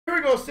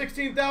we go,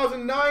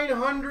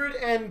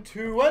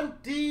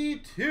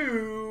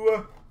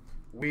 16,922.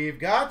 We've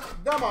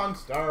got the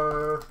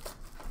monster.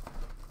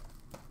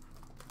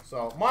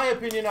 So, my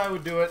opinion, I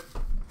would do it.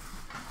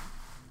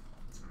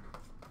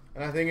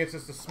 And I think it's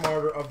just the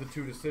smarter of the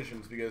two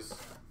decisions because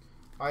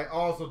I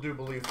also do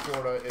believe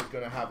Florida is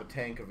going to have a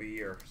tank of a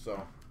year.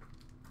 So,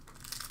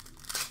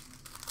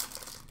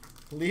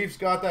 Leafs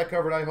got that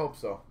covered. I hope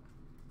so.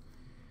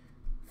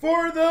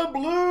 For the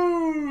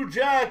Blue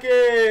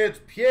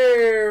Jackets,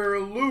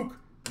 Pierre-Luc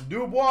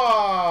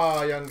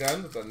Dubois, Young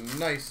Guns. It's a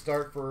nice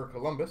start for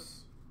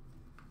Columbus.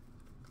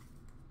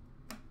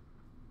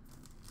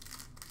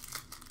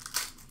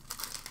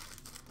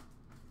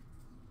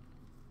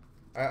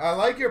 I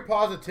like your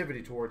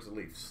positivity towards the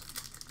Leafs.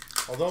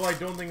 Although I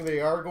don't think they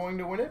are going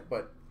to win it,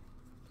 but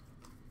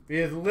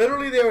because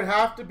literally they would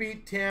have to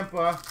beat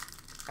Tampa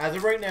as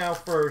of right now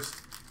first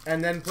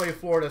and then play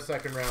Florida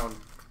second round.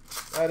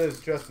 That is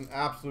just an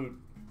absolute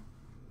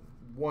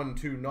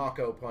 1-2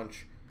 knockout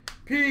punch.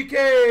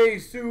 PK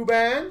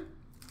Subban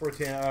for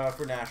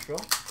Nashville.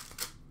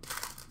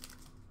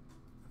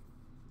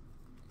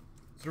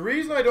 So the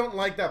reason I don't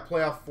like that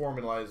playoff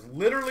formula is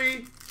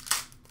literally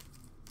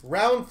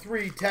round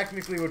 3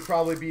 technically would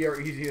probably be our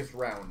easiest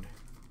round.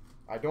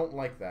 I don't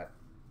like that.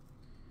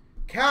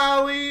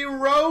 Callie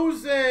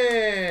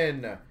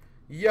Rosen,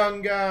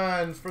 Young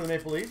Guns for the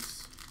Maple Leafs.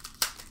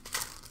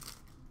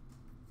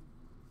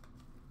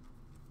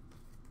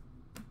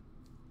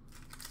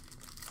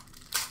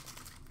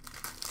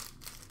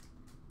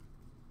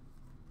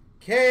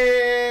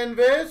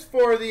 Canvas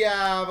for the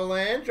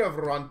Avalanche of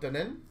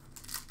Rantanen.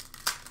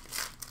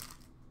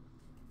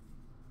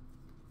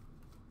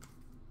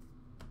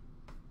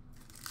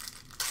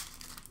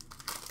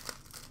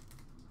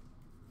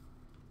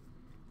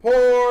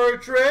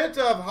 Portrait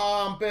of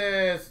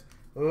Hampus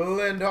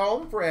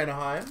Lindholm for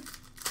Anaheim.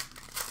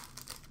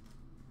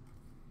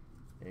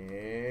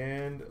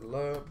 And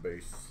La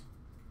Base.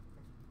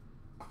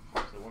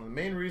 So one of the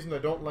main reasons I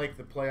don't like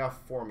the playoff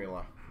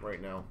formula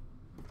right now.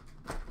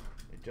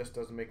 It just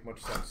doesn't make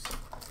much sense.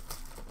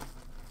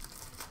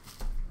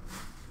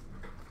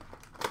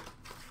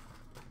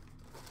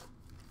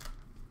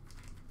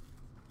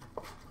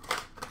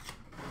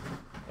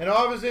 And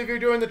obviously, if you're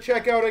doing the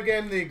checkout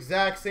again, the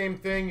exact same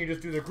thing. You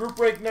just do the group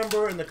break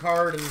number and the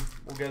card, and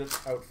we'll get it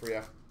out for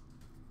you.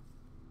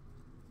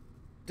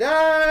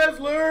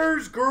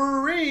 Dazzlers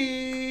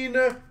Green,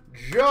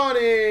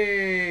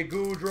 Johnny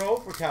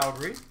Gaudreau for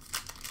Calgary.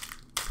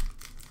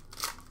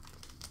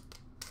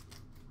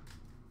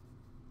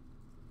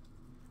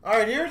 All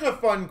right, here's a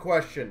fun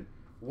question.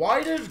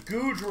 Why does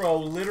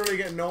Gaudreau literally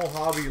get no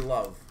hobby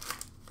love?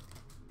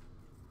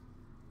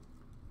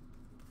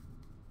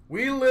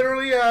 We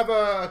literally have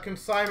a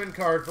consignment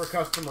card for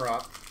customer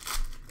up.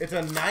 It's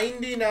a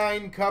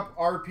 99 cup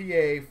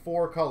RPA,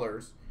 4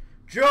 colors.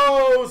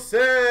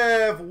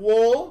 Joseph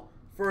Wool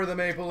for the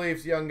Maple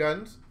Leafs Young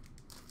Guns.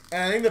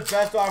 And I think the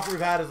best offer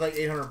we've had is like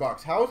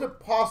 $800. How is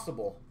it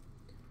possible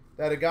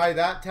that a guy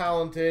that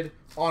talented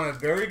on a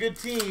very good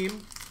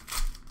team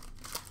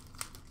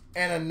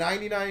and a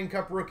 99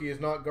 cup rookie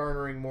is not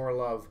garnering more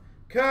love?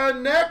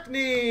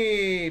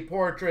 Konechny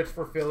portraits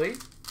for Philly.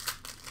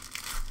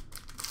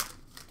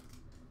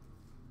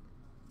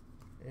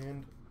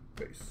 And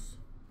base.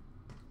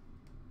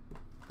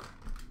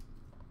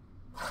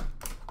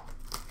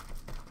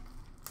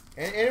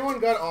 And anyone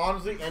got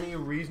honestly any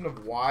reason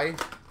of why?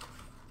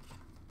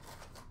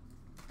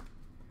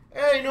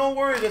 Hey, no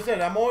worries. I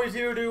said I'm always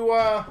here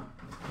to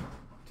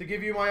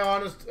give you my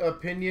honest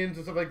opinions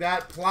and stuff like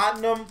that.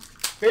 Platinum.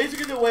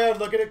 Basically, the way I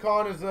look at it,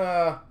 Con, is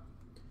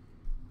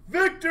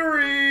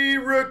victory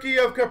rookie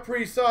of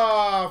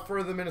Kaprizov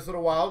for the Minnesota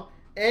Wild.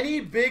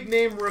 Any big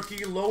name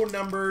rookie, low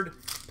numbered.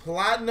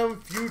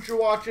 Platinum Future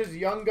Watches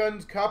Young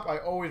Guns Cup, I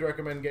always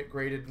recommend get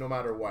graded no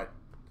matter what.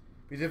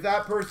 Because if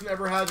that person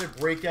ever has a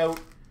breakout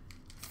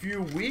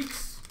few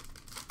weeks,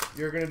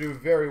 you're going to do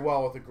very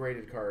well with a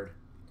graded card.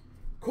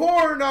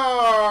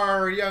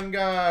 Corner Young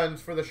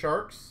Guns for the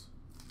Sharks.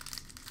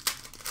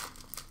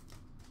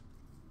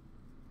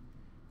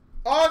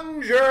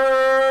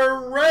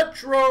 Unger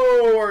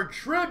Retro or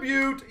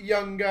Tribute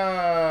Young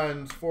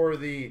Guns for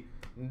the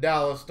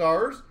Dallas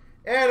Stars.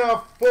 And a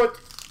Foot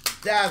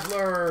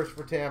Dazzlers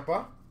for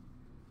Tampa.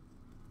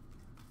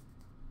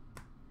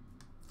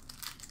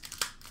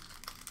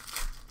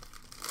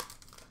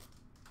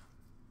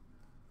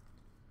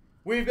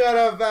 We've got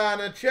a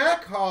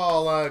Vanacek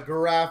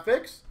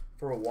holographics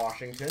for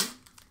Washington.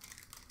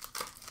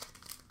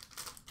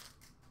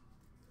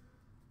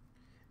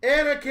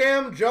 And a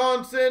Cam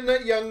Johnson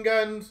Young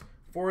Guns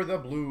for the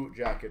Blue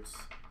Jackets.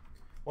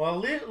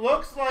 Well, it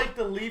looks like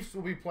the Leafs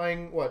will be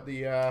playing, what,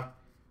 the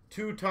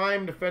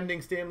two-time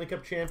defending Stanley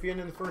Cup champion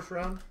in the first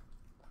round.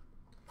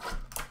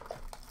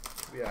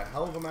 Yeah,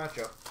 hell of a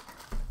matchup.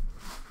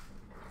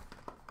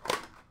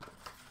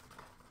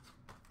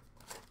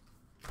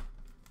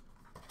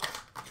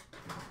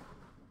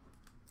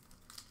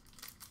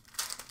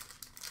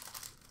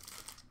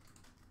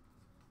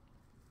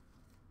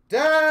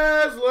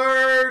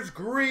 Dazzlers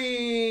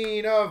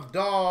Green of of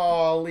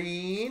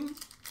Darlene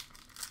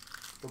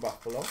for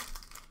Buffalo.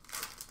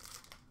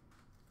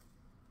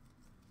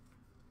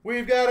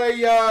 We've got a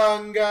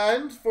Young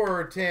Guns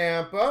for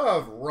Tampa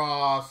of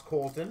Ross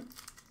Colton.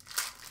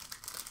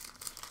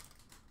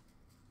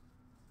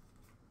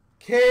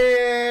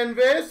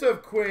 Canvas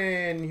of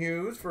Quinn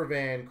Hughes for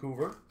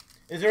Vancouver.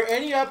 Is there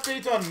any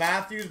updates on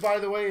Matthews, by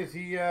the way? Is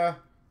he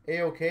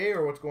A-okay,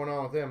 or what's going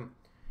on with him?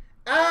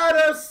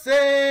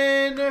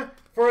 Addison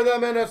for the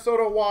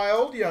Minnesota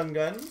Wild, Young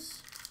Guns.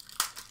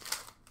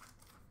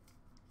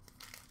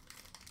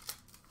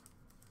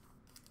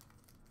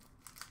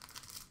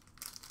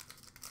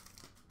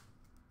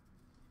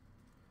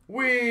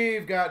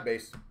 We've got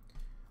base.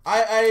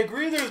 I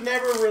agree there's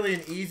never really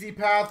an easy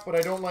path, but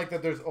I don't like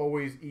that there's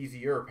always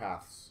easier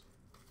paths.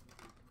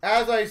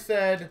 As I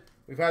said,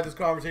 we've had this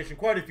conversation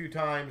quite a few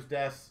times,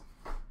 Des.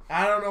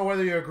 I don't know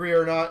whether you agree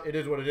or not. It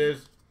is what it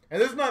is. And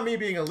this is not me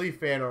being a Leaf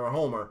fan or a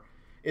homer.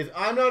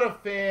 I'm not a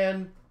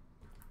fan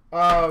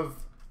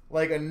of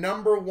like a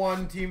number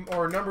 1 team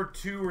or a number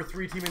 2 or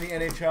 3 team in the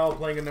NHL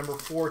playing a number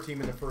 4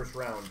 team in the first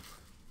round.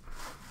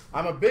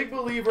 I'm a big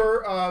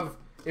believer of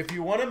if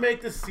you want to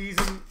make the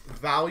season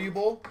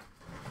valuable,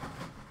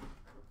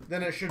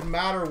 then it should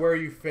matter where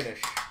you finish.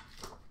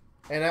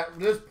 And at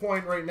this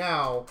point right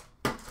now,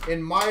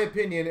 in my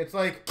opinion, it's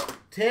like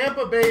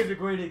Tampa Bay is a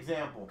great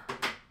example.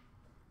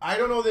 I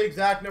don't know the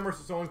exact number,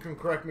 so someone can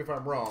correct me if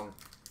I'm wrong.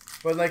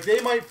 But like they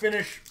might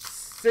finish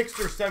 6th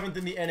or 7th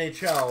in the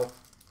NHL,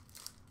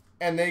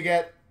 and they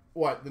get,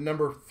 what, the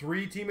number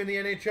 3 team in the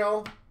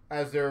NHL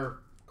as their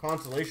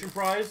consolation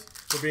prize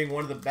for being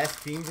one of the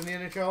best teams in the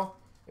NHL?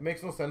 It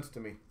makes no sense to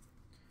me.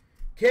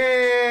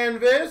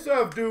 Canvas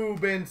of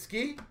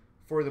Dubinsky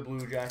for the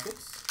Blue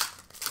Jackets.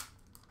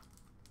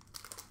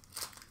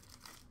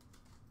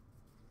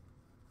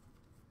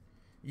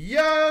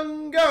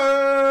 Young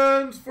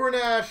Guns for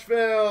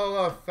Nashville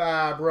of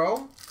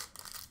Fabro.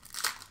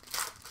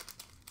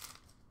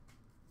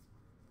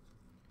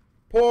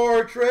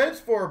 Portraits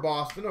for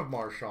Boston of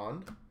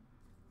Marchand.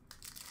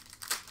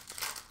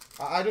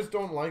 I just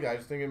don't like it. I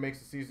just think it makes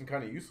the season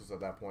kind of useless at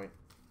that point.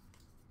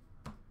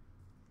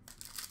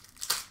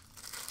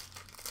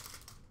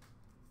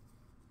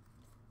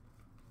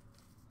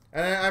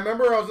 And I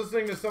remember I was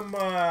listening to some,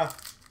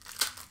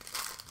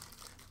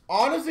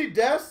 honestly,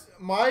 Des,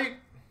 my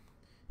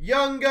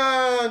Young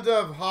Guns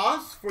of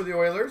Haas for the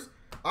Oilers.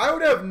 I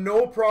would have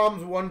no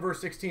problems 1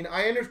 versus 16.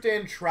 I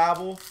understand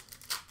travel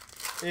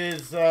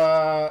is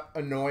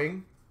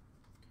annoying.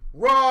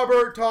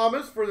 Robert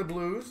Thomas for the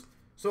Blues.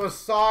 So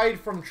aside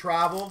from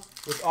travel,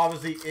 which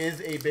obviously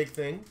is a big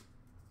thing,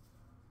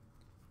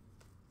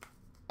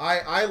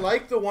 I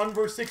like the 1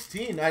 versus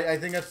 16. I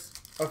think that's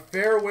a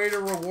fair way to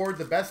reward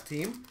the best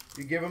team.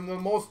 You give them the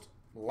most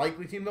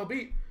likely team they'll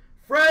beat.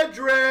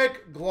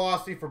 Frederick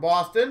Glossy for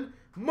Boston.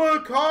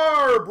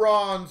 Makar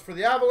Bronze for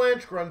the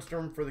Avalanche.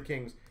 Grundstrom for the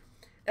Kings.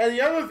 And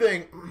the other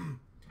thing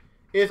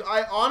is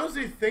I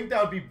honestly think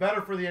that would be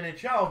better for the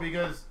NHL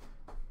because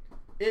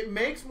it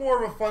makes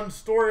more of a fun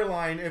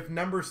storyline if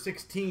number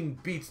 16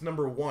 beats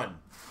number 1,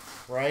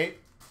 right?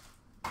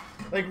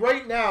 Like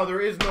right now, there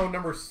is no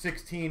number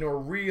 16 or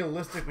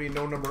realistically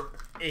no number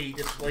 8.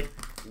 It's like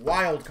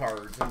wild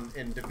cards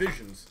and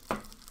divisions.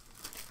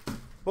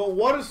 But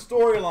what a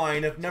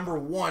storyline if number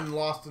 1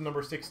 lost to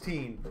number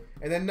 16.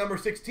 And then number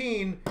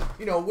 16,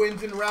 you know,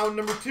 wins in round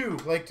number 2.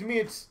 Like, to me,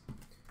 it's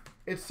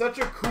such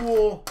a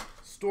cool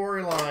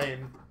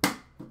storyline.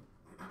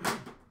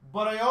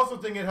 But I also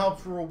think it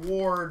helps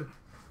reward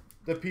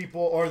the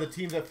people or the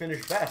teams that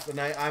finish best. And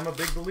I'm a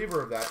big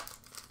believer of that.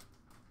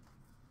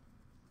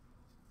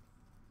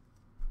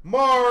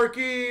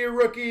 Marquee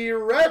Rookie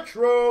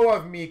Retro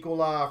of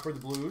Mikola for the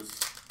Blues.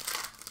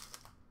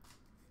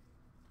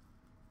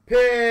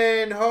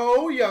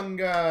 Pinho Young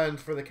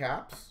Guns for the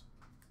Caps.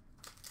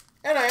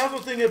 And I also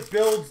think it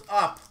builds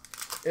up.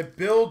 It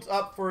builds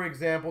up, for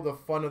example, the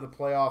fun of the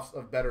playoffs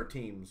of better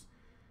teams.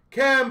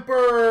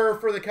 Kemper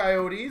for the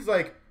Coyotes.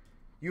 Like,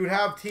 you would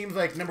have teams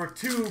like number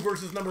 2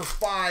 versus number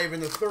 5 in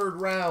the 3rd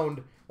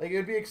round. Like, it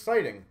would be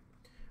exciting.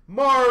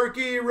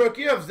 Marquee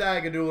Rookie of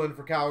Zagadulin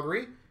for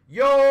Calgary.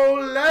 Yo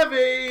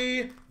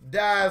Levy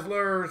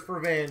Dazzlers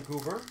for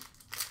Vancouver.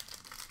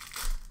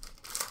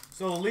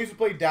 So the Leafs will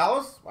play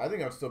Dallas. I think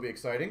that would still be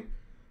exciting.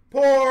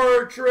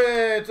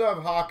 Portrait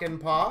of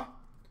Hakanpää.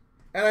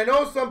 And I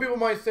know some people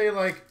might say,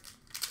 like,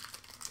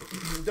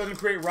 it doesn't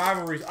create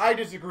rivalries. I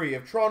disagree.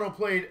 If Toronto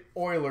played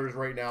Oilers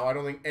right now, I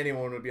don't think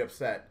anyone would be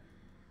upset.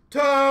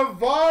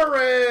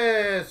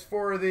 Tavares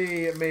for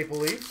the Maple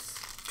Leafs.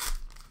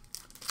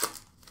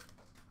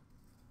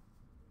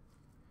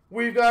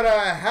 We've got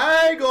a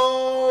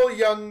Hagel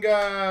Young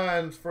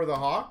Guns for the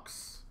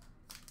Hawks.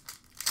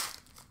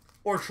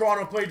 Or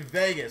Toronto played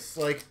Vegas.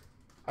 Like,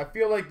 I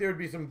feel like there would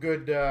be some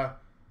good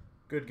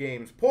good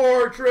games.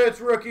 Portraits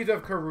Rookies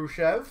of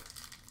Khrushchev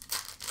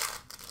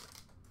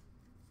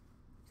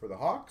for the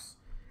Hawks.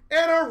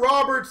 And a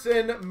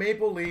Robertson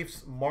Maple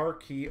Leafs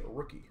Marquee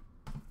Rookie.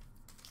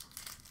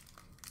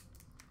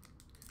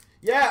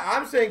 Yeah,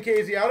 I'm saying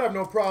KZ. I would have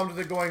no problems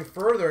with it going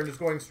further and just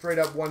going straight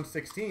up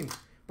 116.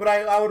 But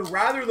I would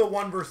rather the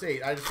 1 versus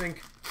 8. I just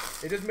think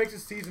it just makes the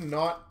season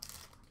not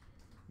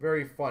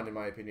very fun, in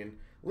my opinion.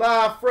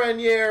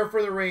 Lafreniere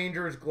for the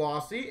Rangers,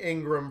 glossy.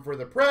 Ingram for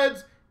the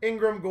Preds.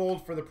 Ingram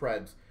gold for the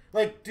Preds.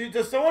 Like,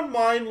 does someone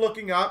mind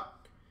looking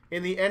up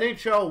in the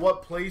NHL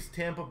what place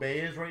Tampa Bay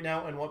is right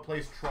now and what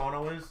place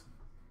Toronto is?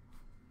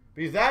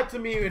 Because that, to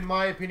me, in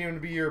my opinion,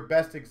 would be your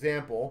best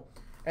example.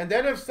 And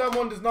then if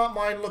someone does not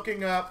mind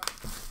looking up,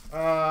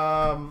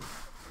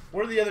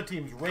 what are the other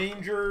teams?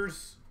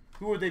 Rangers.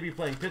 Who would they be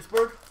playing?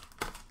 Pittsburgh?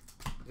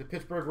 The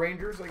Pittsburgh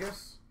Rangers, I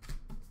guess.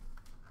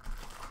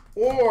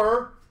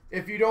 Or,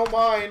 if you don't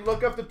mind,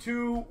 look up the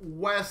 2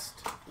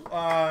 West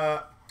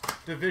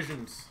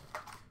divisions.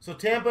 So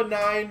Tampa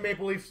 9,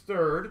 Maple Leafs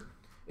 3rd.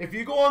 If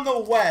you go on the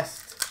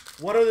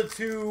West, what are the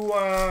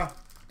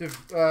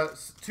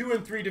 2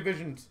 and 3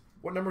 divisions?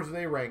 What numbers do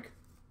they rank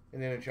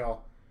in the NHL?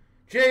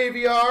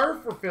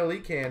 JVR for Philly,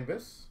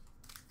 canvas.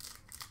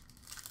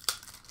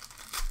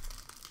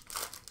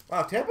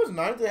 Wow, Tampa's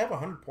 9th. They have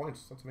 100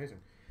 points. That's amazing.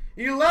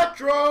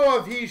 Electro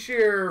of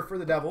Heeshear for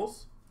the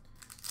Devils.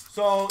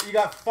 So you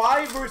got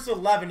 5 versus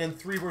 11 and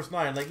 3 versus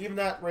 9. Like, even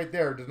that right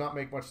there does not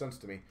make much sense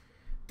to me.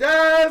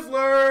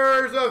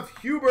 Dazzlers of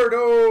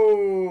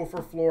Huberto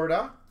for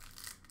Florida.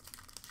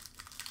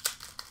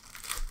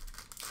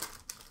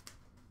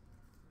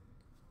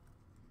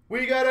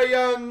 We got a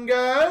Young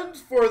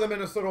Guns for the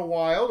Minnesota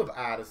Wild of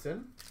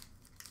Addison.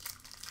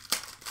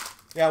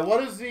 Yeah,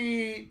 what is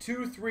the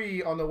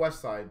 2-3 on the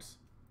West sides?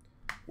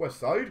 West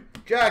side.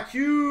 Jack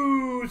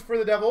Hughes for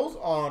the Devils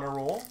on a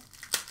roll.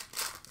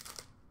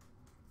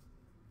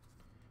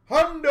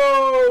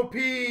 Hundo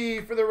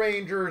P for the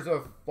Rangers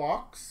of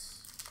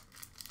Fox.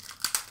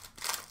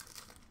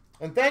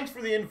 And thanks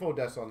for the info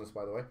desk on this,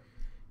 by the way.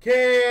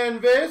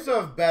 Canvas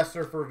of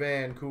Besser for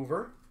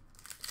Vancouver.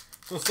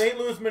 So St.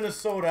 Louis,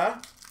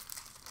 Minnesota.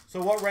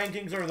 So what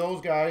rankings are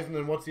those guys? And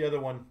then what's the other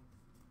one?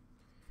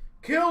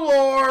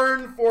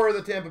 Killorn for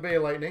the Tampa Bay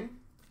Lightning.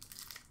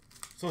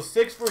 So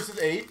 6 versus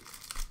 8.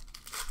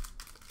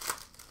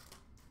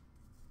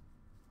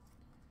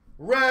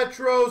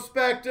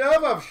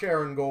 Retrospective of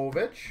Sharon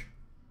Govich.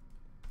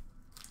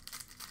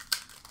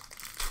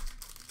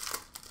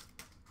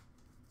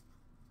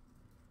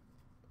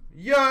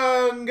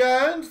 Young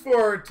Guns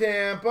for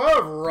Tampa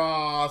of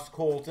Ross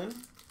Colton.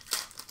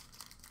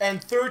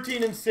 And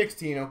 13 and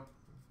 16.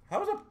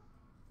 How is it?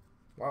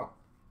 Wow.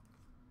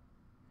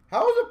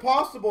 How is it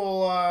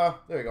possible?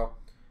 There you go.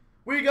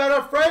 We got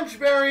a French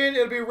variant.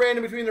 It'll be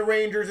random between the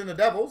Rangers and the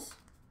Devils.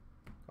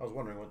 I was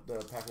wondering what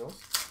the pack was.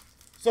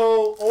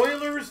 So,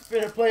 Oilers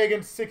play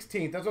against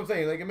 16th. That's what I'm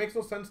saying. Like, it makes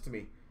no sense to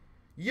me.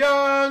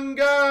 Young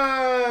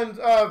Guns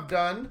of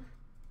Dunn.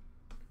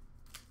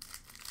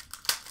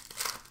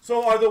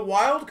 So, are the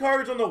wild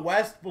cards on the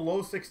West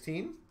below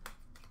 16?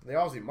 They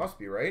obviously must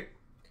be, right?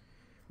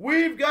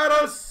 We've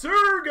got a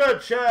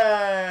Sergachev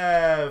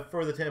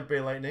for the Tampa Bay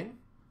Lightning.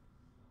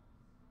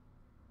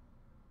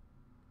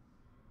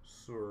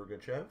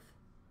 Sergachev.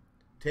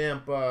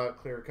 Tampa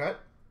clear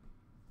cut.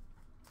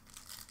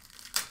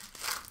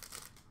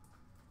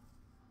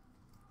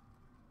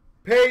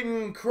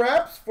 Peyton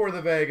Krebs for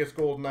the Vegas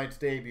Golden Knights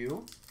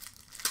debut.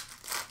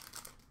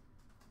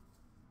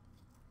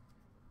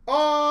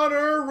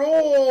 Honor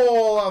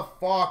roll of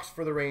Fox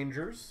for the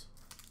Rangers.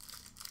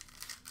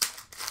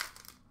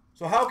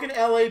 So how can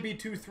LA be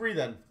 2-3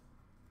 then?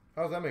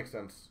 How does that make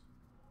sense?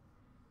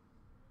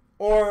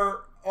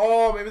 Or,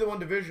 oh, maybe the 1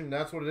 division.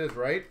 That's what it is,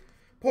 right?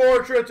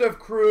 Portrait of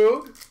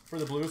Krug for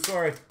the Blues.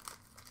 Sorry.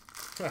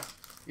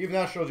 Even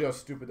that shows you how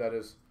stupid that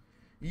is.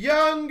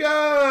 Young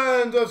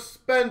Guns of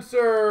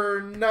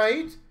Spencer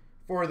Knight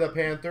for the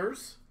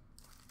Panthers.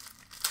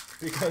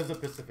 Because the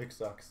Pacific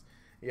sucks.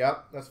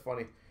 Yep, that's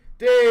funny.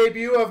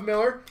 Debut of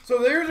Miller. So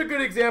there's a good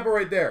example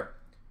right there.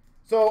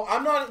 So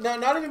I'm not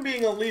even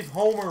being a Leaf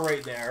homer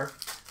right there.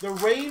 The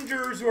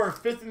Rangers, who are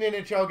 5th in the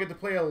NHL, get to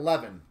play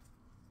 11.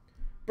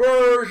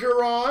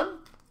 Bergeron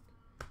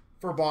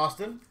for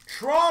Boston.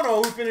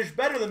 Toronto, who finished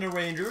better than the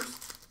Rangers,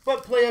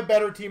 but play a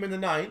better team in the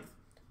 9th.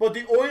 But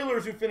the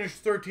Oilers, who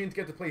finished 13th,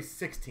 get to play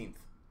 16th.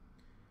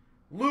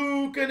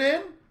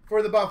 Luukkonen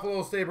for the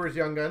Buffalo Sabres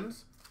Young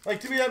Guns.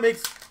 Like, to me, that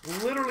makes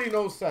literally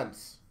no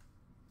sense.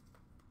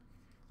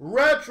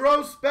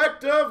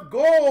 Retrospective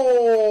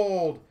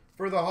gold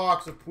for the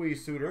Hawks of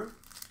Puy-Suter.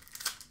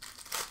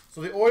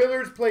 So the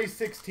Oilers play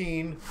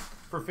 16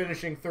 for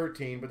finishing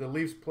 13, but the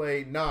Leafs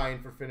play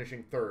 9 for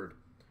finishing 3rd.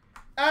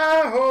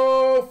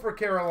 Aho for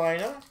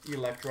Carolina,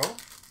 Electro.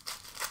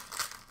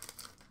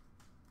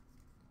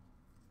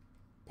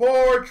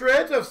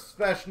 Portrait of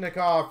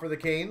Svechnikov for the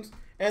Canes.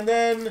 And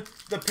then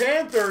the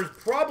Panthers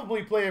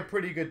probably play a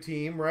pretty good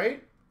team,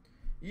 right?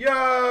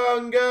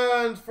 Young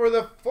Guns for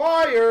the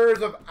Flyers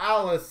of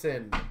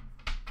Allison.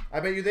 I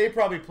bet you they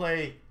probably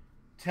play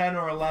 10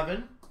 or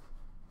 11.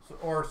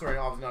 Or, sorry,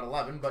 obviously not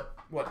 11, but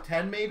what,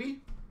 10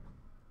 maybe?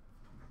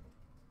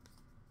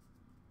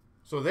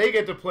 So they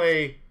get to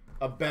play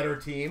a better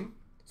team.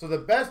 So the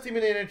best team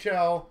in the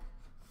NHL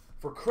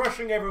for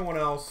crushing everyone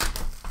else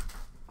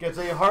gets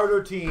a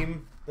harder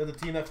team than the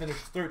team that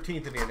finished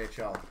 13th in the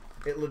NHL.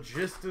 It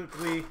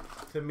logistically,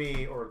 to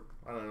me, or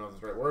I don't know if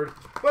that's the right word,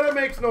 but it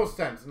makes no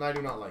sense, and I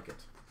do not like it.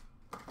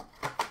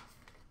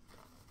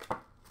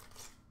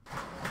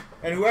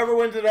 And whoever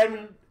wins at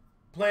Edmonton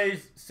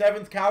plays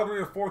 7th Calgary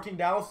or 14th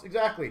Dallas.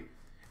 Exactly.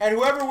 And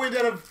whoever wins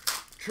out of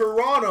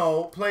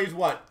Toronto plays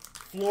what?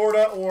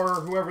 Florida or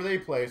whoever they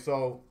play.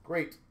 So,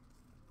 great.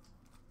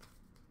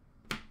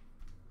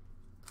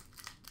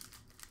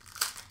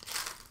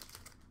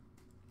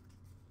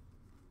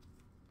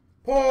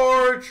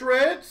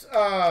 Portrait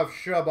of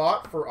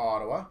Chabot for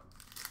Ottawa.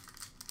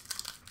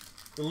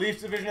 The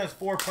Leafs division has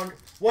 4 punch.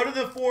 What are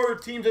the 4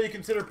 teams that you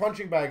consider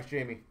punching bags,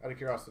 Jamie? Out of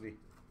curiosity.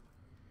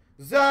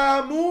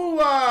 Zamula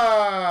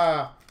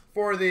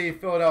for the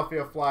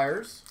Philadelphia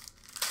Flyers.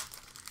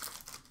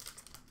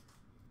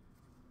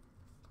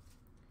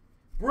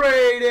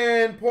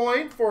 Braden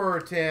Point for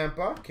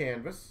Tampa.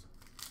 Canvas.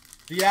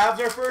 The Avs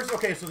are first.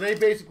 Okay, so they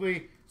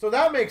basically... So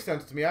that makes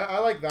sense to me. I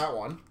like that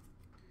one.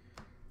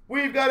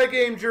 We've got a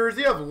game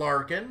jersey of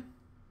Larkin.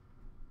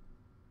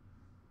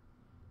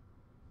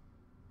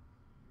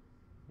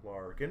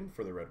 Larkin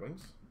for the Red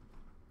Wings.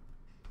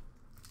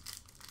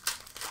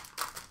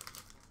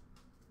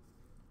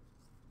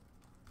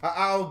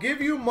 I'll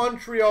give you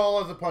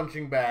Montreal as a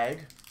punching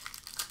bag.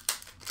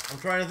 I'm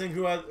trying to think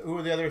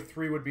who the other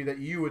 3 would be that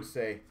you would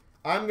say.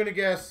 I'm going to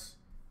guess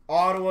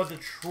Ottawa,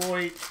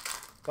 Detroit,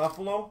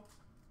 Buffalo.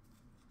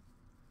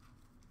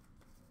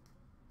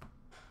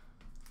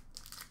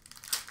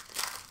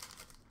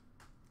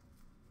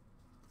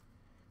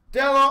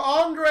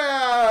 Della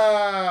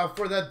Andrea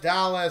for the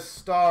Dallas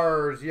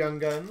Stars Young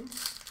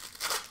Guns.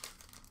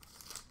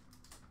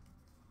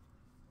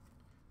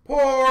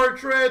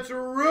 Portraits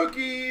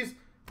rookies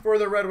for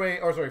the Red Wing,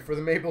 or sorry, for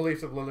the Maple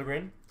Leafs of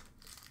Liljegren.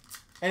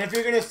 And if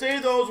you're going to say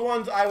those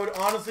ones, I would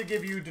honestly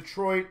give you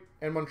Detroit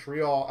and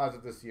Montreal as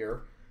of this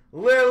year.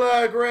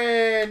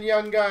 Liljegren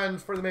Young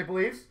Guns for the Maple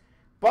Leafs.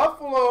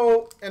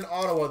 Buffalo and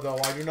Ottawa, though,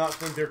 I do not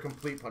think they're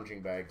complete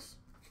punching bags.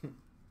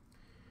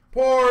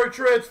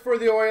 Portraits for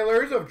the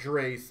Oilers of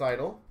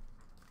Draisaitl.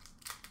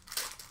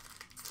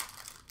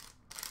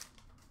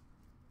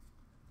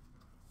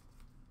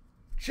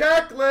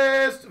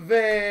 Checklist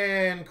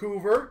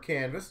Vancouver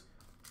canvas.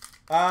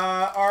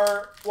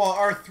 Are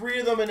 3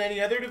 of them in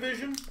any other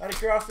division? Out of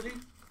curiosity,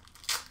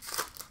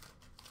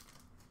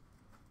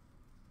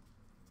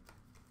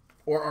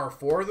 or are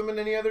 4 of them in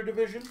any other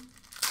division,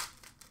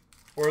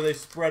 or are they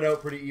spread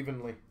out pretty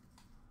evenly?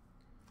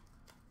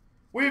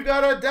 We've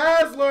got a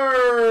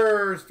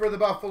Dazzlers for the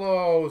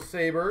Buffalo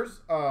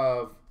Sabres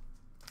of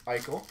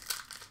Eichel.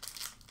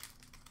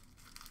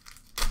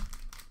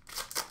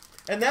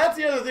 And that's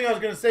the other thing I was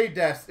going to say,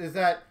 Des, is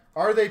that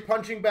are they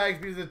punching bags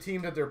because of the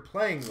team that they're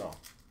playing, though?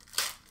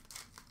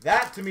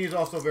 That, to me, is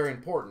also very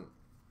important.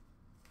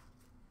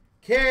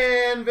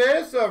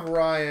 Canvas of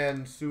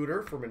Ryan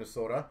Suter for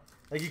Minnesota.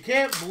 Like, you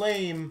can't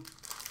blame,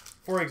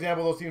 for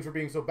example, those teams for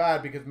being so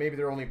bad because maybe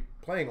they're only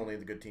playing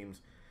the good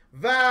teams.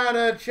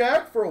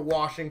 Vanacek for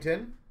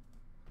Washington.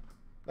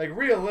 Like,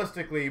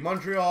 realistically,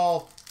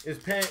 Montreal is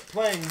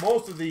playing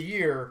most of the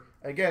year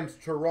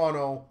against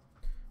Toronto.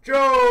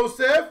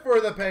 Joseph for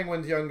the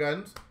Penguins Young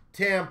Guns.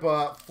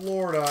 Tampa,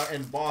 Florida,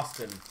 and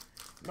Boston.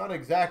 Not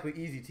exactly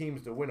easy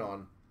teams to win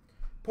on.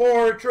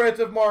 Portraits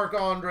of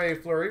Marc-Andre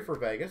Fleury for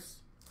Vegas.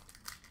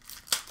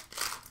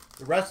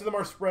 The rest of them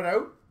are spread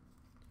out.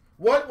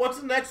 What's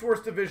the next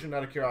worst division,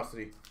 out of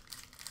curiosity?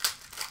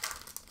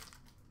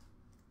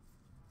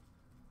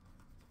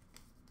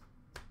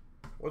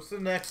 What's the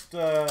next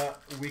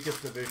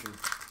weakest division?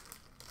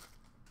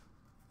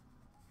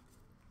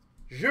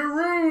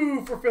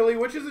 Giroux for Philly.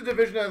 Which is the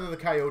division that have the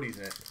Coyotes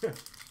in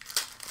it?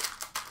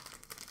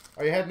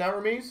 Are you heading out,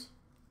 Ramise?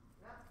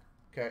 Yeah.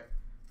 Okay.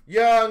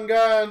 Young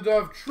Guns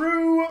of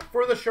True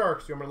for the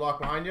Sharks. You want me to lock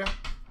behind you? Yeah,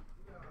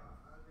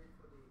 I'll wait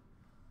for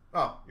the...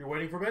 Oh, you're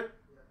waiting for a bit?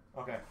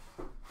 Yeah. Okay.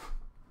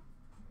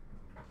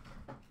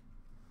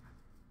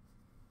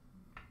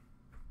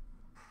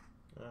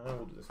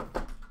 We'll do this one.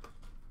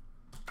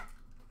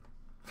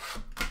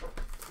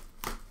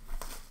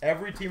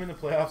 Every team in the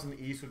playoffs in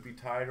the East would be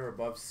tied or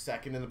above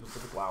second in the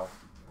Pacific. Wow.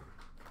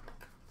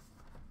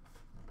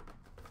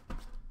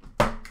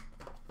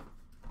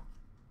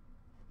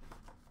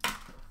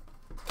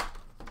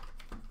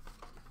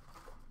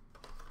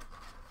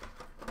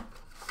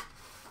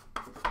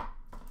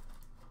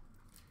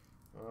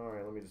 All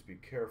right, let me just be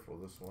careful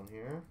this one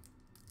here.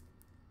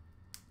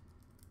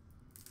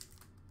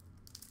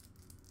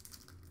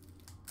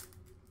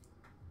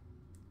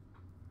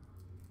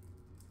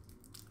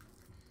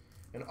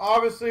 And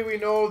obviously we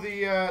know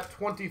the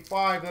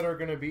 25 that are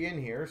going to be in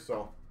here,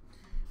 so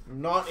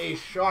not a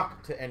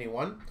shock to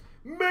anyone.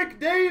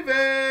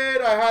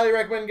 McDavid, I highly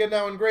recommend getting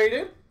that one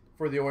graded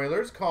for the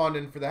Oilers.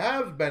 Condon for the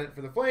Habs, Bennett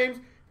for the Flames,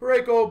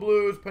 Parayko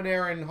Blues,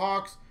 Panarin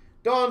Hawks,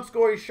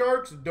 Donskoy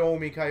Sharks,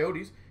 Domi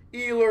Coyotes,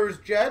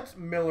 Ehlers Jets,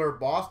 Miller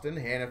Boston,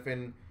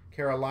 Hanifin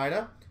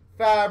Carolina,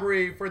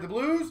 Fabry for the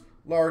Blues,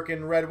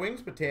 Larkin Red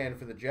Wings, Patan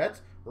for the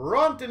Jets,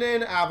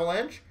 Rantanen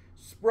Avalanche,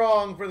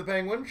 Sprong for the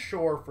Penguins.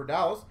 Shore for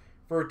Dallas.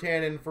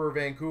 Virtanen for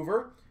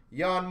Vancouver.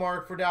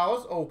 Janmark for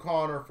Dallas.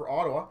 O'Connor for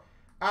Ottawa.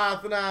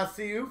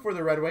 Athanasiou for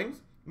the Red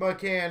Wings.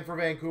 McCann for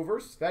Vancouver.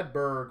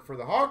 Svedberg for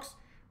the Hawks.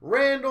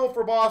 Randall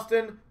for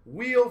Boston.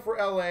 Wheel for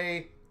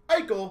LA.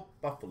 Eichel,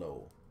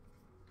 Buffalo.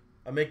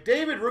 A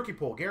McDavid rookie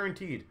pull,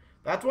 guaranteed.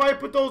 That's why I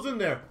put those in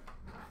there.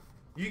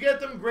 You get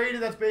them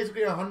graded, that's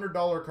basically a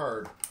 $100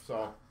 card.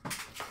 So,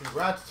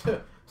 congrats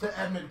to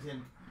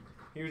Edmonton.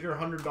 Here's your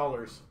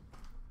 $100.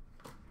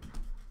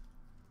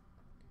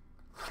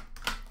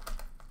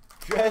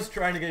 Just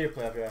trying to get you a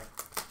playoff, yeah.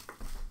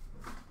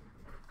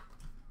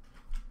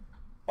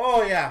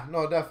 Oh, yeah.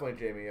 No, definitely,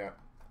 Jamie, yeah.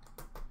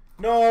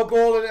 No,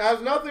 Golden, it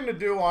has nothing to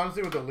do,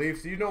 honestly, with the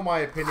Leafs. You know my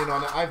opinion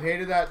on it. I've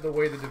hated that, the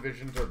way the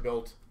divisions are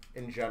built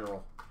in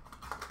general.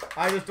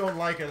 I just don't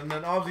like it. And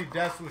then, obviously,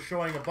 Des was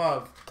showing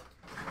above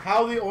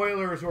how the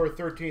Oilers, who are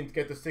 13th,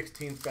 get the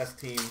 16th best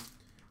team.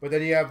 But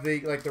then you have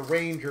the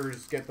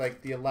Rangers get,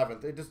 like, the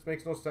 11th. It just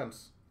makes no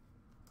sense.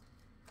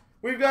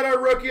 We've got our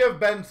rookie of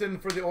Benson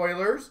for the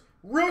Oilers.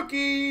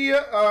 Red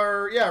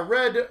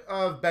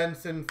of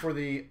Benson for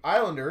the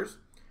Islanders.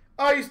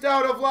 Iced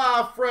out of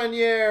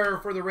Lafreniere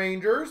for the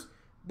Rangers.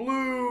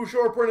 Blue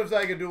short print of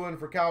Zagadulin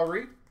for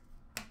Calgary.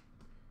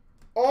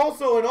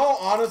 Also, in all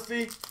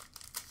honesty,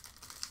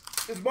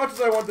 as much as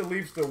I want the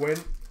Leafs to win,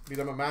 because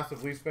I'm a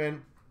massive Leafs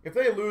fan, if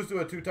they lose to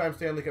a two-time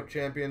Stanley Cup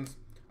champions,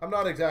 I'm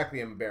not exactly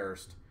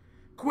embarrassed.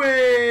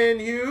 Quinn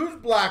Hughes,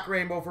 Black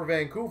Rainbow for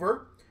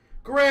Vancouver.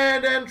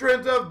 Grand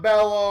entrance of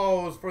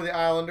Bellows for the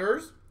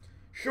Islanders.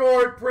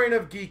 Short print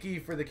of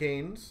Geeky for the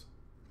Canes.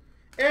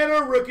 And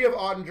a rookie of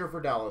Ottinger for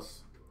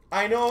Dallas.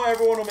 I know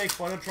everyone will make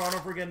fun of Toronto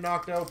for getting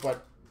knocked out,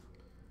 but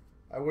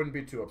I wouldn't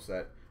be too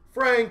upset.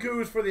 Frank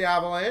Hughes for the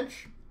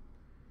Avalanche.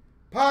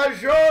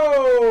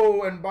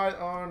 Pajot and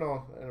oh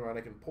no, anyway,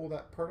 I can pull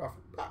that part off.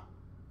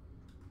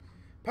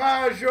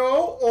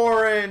 Pajot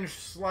orange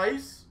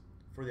slice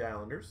for the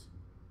Islanders.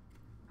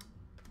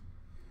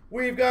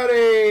 We've got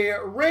a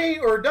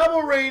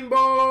double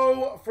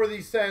rainbow for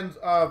the Sens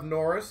of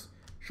Norris.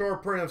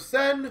 Short print of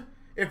Sen.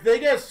 If they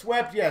get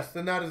swept, yes,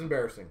 then that is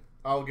embarrassing.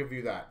 I'll give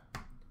you that.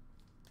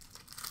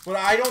 But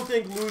I don't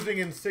think losing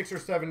in 6 or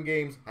 7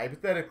 games,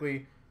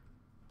 hypothetically,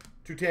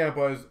 to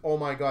Tampa is, oh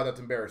my god, that's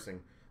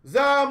embarrassing.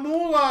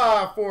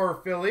 Zamula for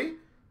Philly.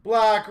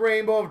 Black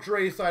Rainbow of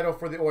Draisaitl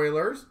for the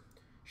Oilers.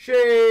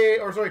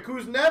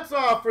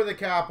 Kuznetsov for the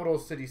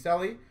Capitals, City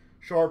Selly.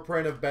 Short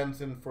print of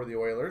Benson for the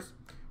Oilers.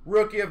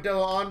 Rookie of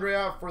Della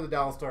Andrea for the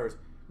Dallas Stars.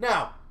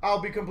 Now,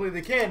 I'll be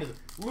completely candid.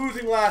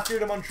 Losing last year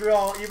to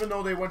Montreal, even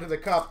though they went to the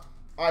Cup,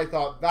 I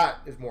thought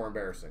that is more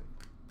embarrassing.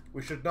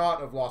 We should not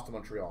have lost to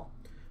Montreal.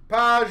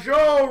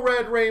 Pajot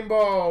Red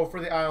Rainbow for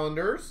the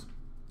Islanders.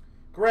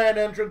 Grand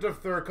entrance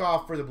of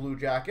Thurkoff for the Blue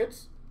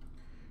Jackets.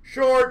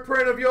 Short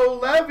print of Yo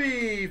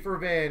Levy for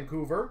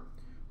Vancouver.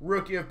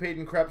 Rookie of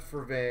Peyton Krebs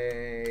for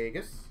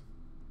Vegas.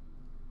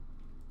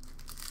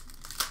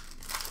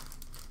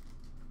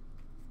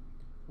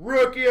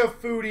 Rookie of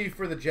Foodie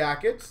for the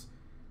Jackets.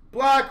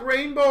 Black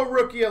Rainbow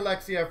Rookie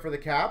Alexiev for the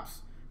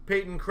Caps.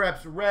 Peyton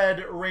Krebs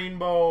Red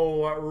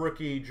Rainbow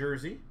Rookie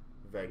Jersey.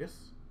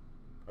 Vegas.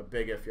 A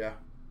big if, yeah.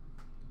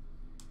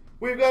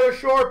 We've got a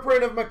short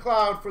print of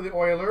McLeod for the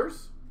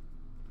Oilers.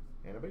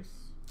 And a base.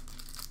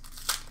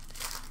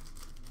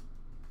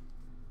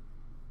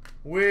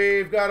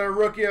 We've got a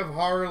rookie of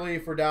Harley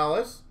for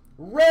Dallas.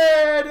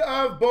 Red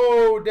of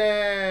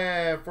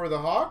Baudin for the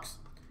Hawks.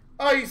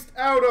 Iced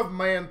out of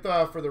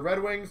Mantha for the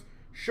Red Wings.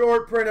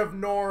 Short print of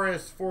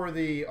Norris for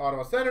the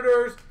Ottawa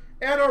Senators.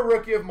 And a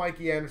rookie of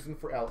Mikey Anderson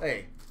for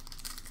LA.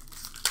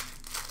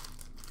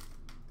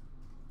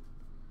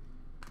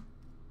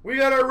 We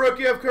got a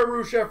rookie of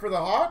Karusha for the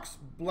Hawks.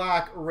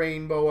 Black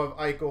Rainbow of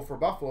Eichel for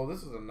Buffalo.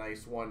 This is a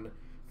nice one.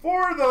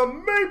 For the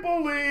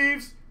Maple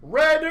Leafs,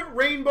 Red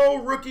Rainbow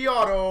Rookie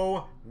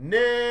Auto,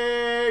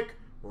 Nick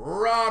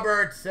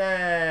Robertson.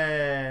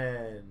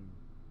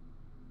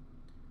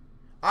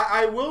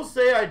 I will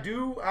say I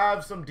do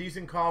have some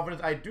decent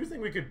confidence. I do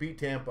think we could beat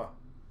Tampa.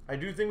 I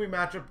do think we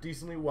match up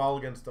decently well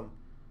against them.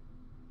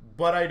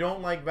 But I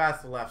don't like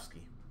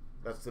Vasilevsky.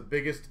 That's the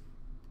biggest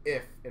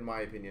if, in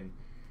my opinion.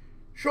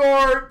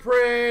 Short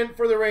print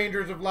for the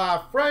Rangers of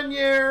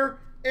Lafreniere.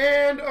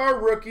 And a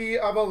rookie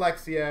of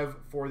Alexiev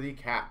for the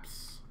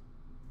Caps.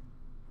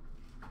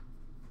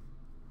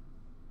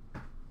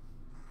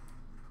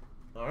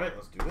 Alright,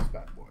 let's do this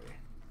bad boy.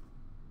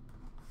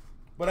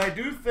 But I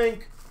do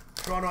think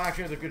Toronto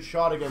actually has a good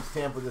shot against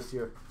Tampa this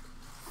year.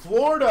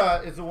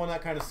 Florida is the one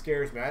that kind of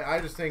scares me. I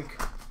just think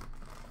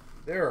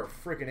they're a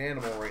freaking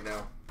animal right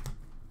now.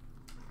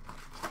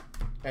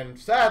 And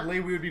sadly,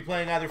 we would be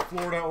playing either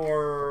Florida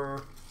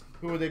or...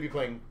 Who would they be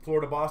playing?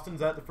 Florida-Boston?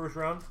 Is that the first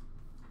round?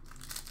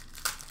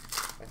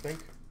 I think.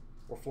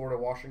 Or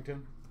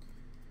Florida-Washington.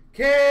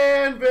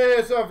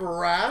 Canvas of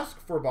Rask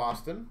for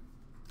Boston.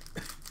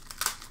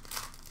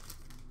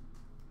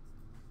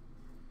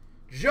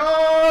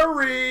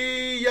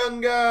 Jari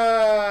Young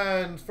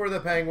Guns for the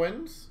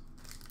Penguins.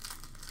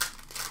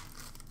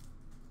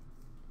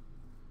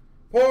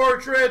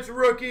 Portraits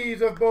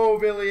rookies of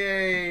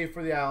Beauvillier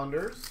for the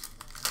Islanders.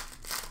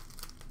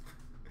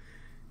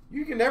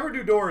 You can never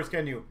do doors,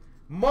 can you?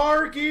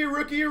 Marquee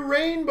rookie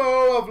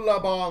rainbow of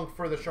LeBlanc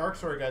for the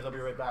Sharks. Sorry, guys. I'll be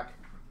right back.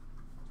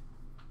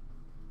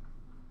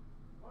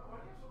 Why do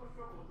you have so much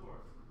trouble with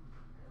doors?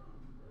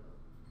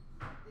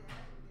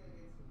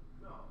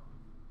 No.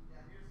 You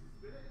just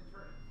spin it and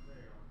turn it. There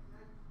you go.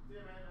 See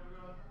ya, man. Have a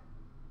good one.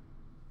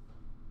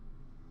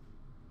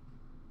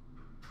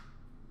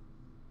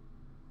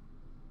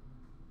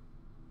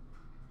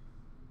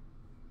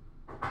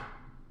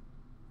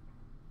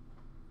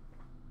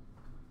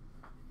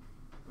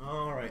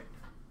 All right.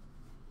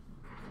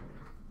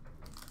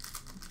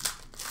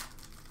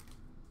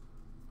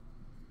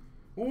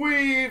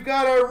 We've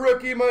got our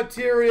rookie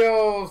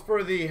materials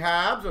for the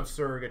Habs of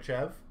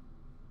Sergachev.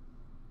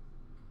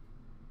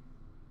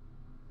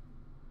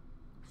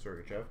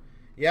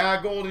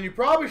 Yeah, Golden, you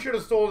probably should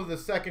have sold it the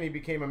second he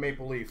became a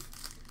Maple Leaf.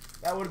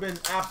 That would have been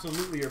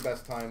absolutely your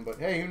best time, but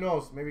hey, who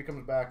knows? Maybe he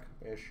comes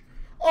back-ish.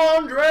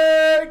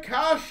 Andre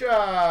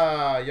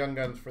Kasha, Young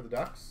Guns for the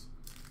Ducks.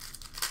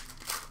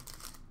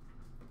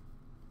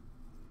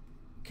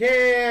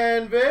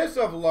 Canvas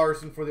of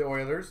Larson for the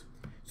Oilers.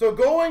 So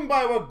going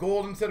by what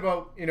Golden said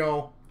about, you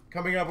know,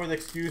 coming up with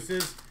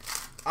excuses,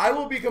 I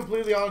will be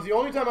completely honest. The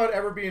only time I'd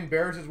ever be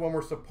embarrassed is when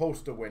we're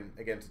supposed to win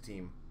against a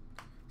team.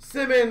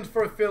 Simmons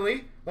for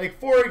Philly. Like,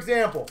 for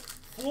example,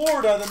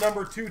 Florida, the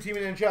 #2 team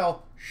in the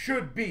NHL,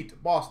 should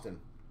beat Boston.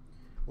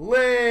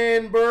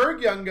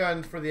 Lindbergh, Young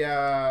Guns for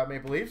the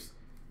Maple Leafs.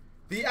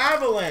 The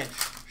Avalanche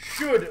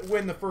should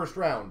win the first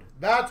round.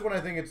 That's when I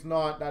think it's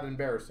not that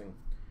embarrassing.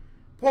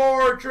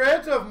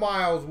 Portrait of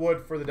Miles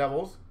Wood for the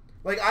Devils.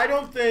 Like, I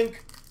don't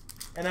think,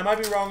 and I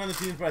might be wrong on the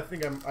teams, but I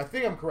think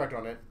I'm correct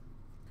on it.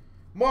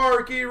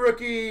 Marquee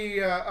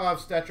rookie of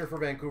Stetcher for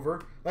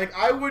Vancouver. Like,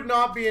 I would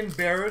not be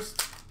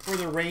embarrassed for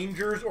the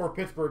Rangers or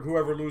Pittsburgh,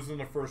 whoever loses in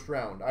the first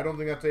round. I don't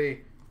think that's a,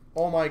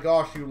 oh my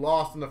gosh, you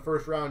lost in the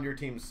first round, your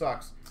team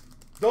sucks.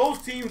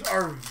 Those teams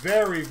are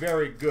very,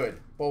 very good,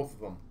 both of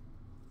them.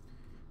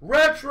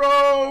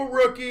 Retro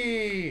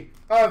rookie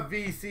of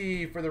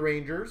VC for the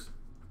Rangers.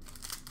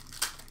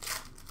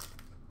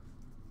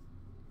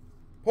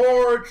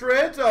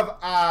 Portrait of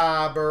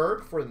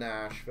Aberg for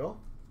Nashville.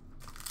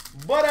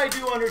 But I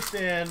do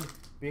understand,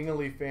 being a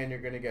Leaf fan,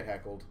 you're going to get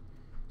heckled.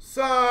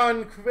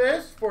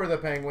 Sundqvist for the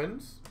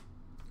Penguins.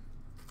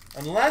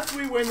 Unless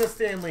we win the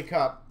Stanley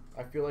Cup,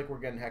 I feel like we're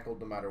getting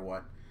heckled no matter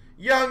what.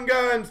 Young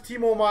Guns,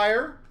 Timo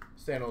Meier,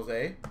 San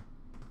Jose.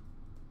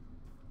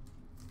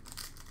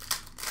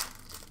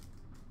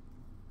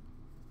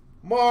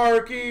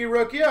 Marquee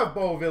rookie of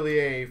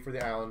Beauvillier for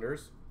the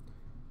Islanders.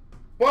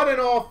 But in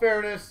all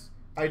fairness,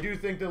 I do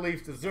think the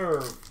Leafs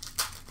deserve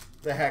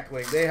the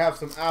heckling. They have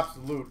some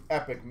absolute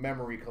epic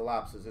memory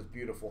collapses. It's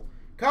beautiful.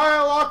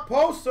 Kyle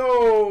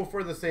Okposo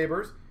for the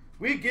Sabres.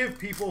 We give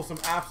people some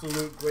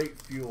absolute great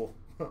fuel.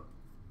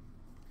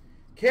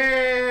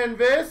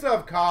 Canvas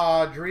of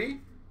Kadri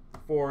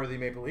for the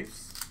Maple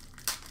Leafs.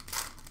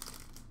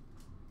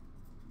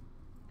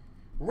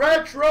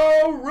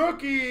 Retro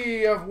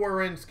rookie of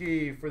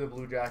Werenski for the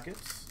Blue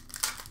Jackets.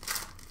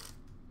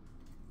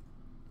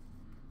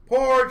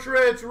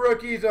 Portraits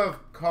rookies of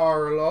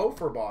Carlo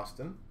for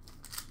Boston.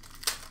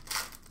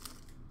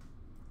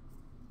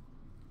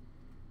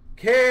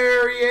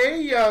 Carrier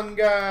Young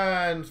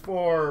Guns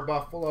for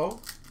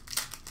Buffalo.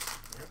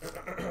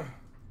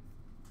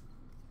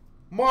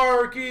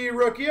 Marquee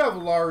rookie of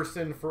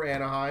Larson for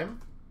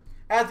Anaheim.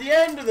 At the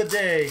end of the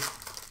day,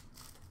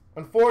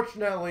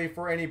 unfortunately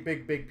for any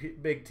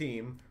big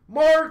team,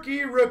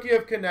 marquee rookie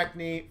of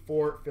Konechny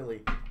for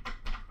Philly.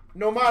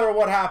 No matter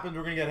what happens,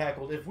 we're going to get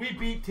heckled. If we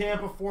beat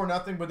Tampa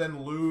 4-0 but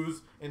then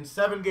lose in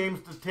 7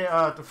 games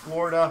to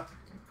Florida,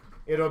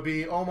 it'll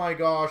be, oh my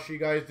gosh, you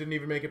guys didn't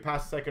even make it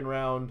past the second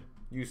round.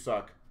 You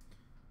suck.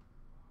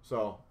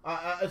 So,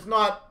 it's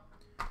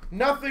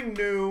nothing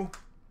new.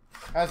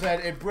 As I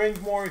said, it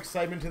brings more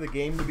excitement to the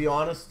game, to be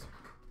honest.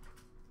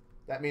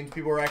 That means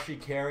people are actually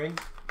caring.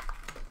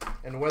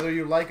 And whether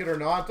you like it or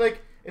not,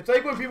 it's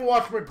like when people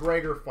watch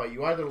McGregor fight.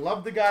 You either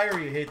love the guy or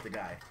you hate the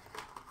guy.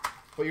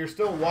 But you're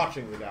still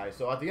watching the guy.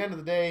 So at the end of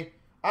the day,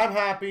 I'm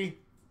happy.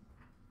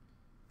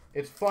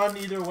 It's fun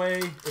either way.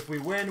 If we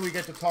win, we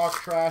get to talk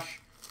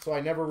trash. So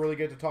I never really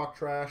get to talk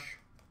trash.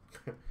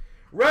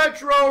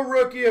 Retro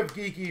rookie of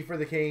Geeky for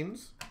the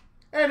Canes.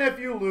 And if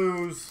you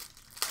lose,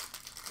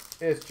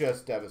 it's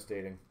just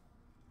devastating.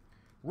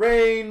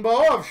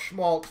 Rainbow of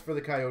Schmaltz for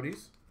the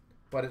Coyotes.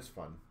 But it's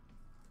fun.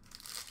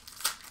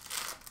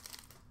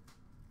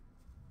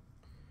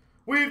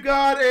 We've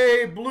got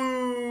a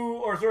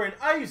an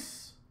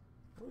ice.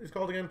 What is it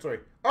called again? Sorry.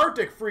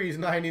 Arctic Freeze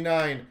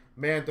 99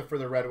 Mantha for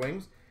the Red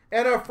Wings.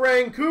 And a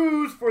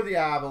Francouz for the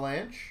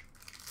Avalanche.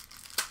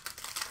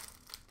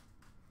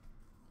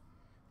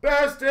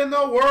 Best in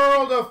the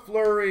world of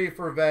Fleury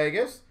for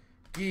Vegas.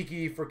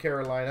 Geeky for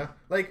Carolina.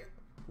 Like,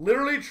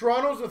 literally,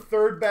 Toronto's the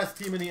 3rd best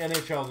team in the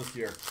NHL this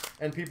year.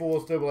 And people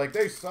will still be like,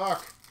 they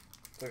suck.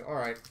 It's like,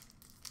 alright.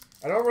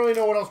 I don't really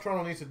know what else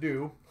Toronto needs to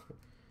do.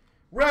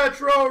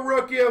 Retro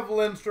rookie of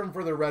Lindstrom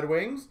for the Red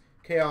Wings.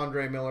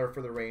 K-Andre Miller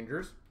for the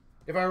Rangers.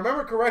 If I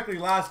remember correctly,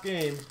 last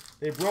game,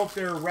 they broke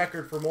their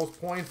record for most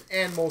points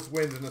and most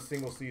wins in a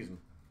single season.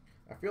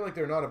 I feel like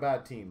they're not a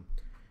bad team.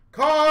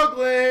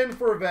 Coughlin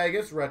for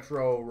Vegas,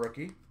 retro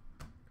rookie.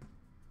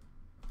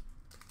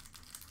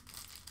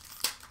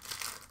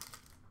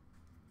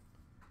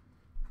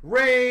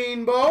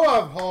 Rainbow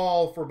of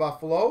Hall for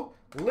Buffalo.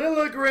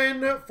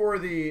 Liljegren for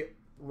the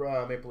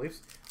Maple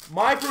Leafs.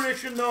 My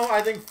prediction, though,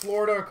 I think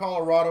Florida or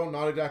Colorado,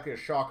 not exactly a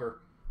shocker.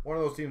 One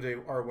of those teams they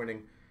are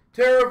winning.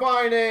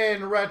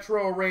 Teravainen,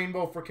 retro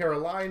rainbow for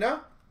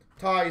Carolina.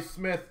 Ty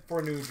Smith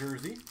for New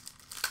Jersey.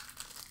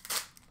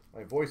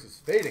 My voice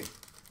is fading.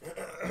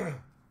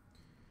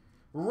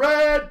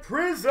 Red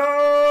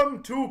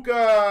Prism,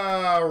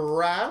 Tuukka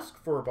Rask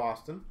for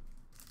Boston.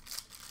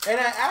 And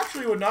I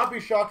actually would not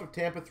be shocked if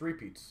Tampa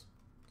three-peats.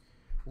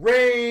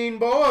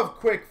 Rainbow of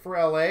Quick for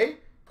LA.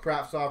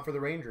 Kravtsov for the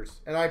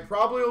Rangers. And I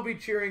probably will be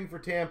cheering for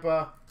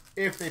Tampa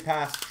if they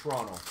pass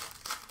Toronto.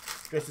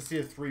 Just to see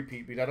a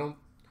three-peat beat. I don't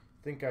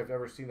think I've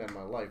ever seen that in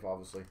my life,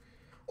 obviously.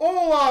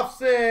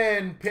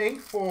 Olofsson, pink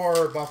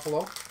for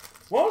Buffalo.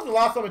 When was the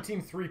last time a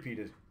team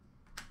three-peated?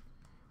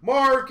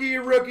 Marquee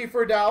rookie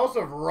for Dallas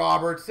of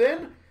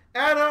Robertson.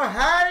 And a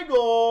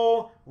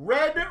Hagel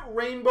red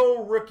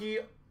rainbow rookie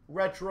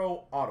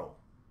retro auto.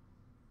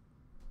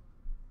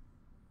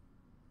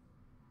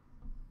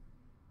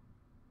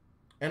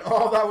 And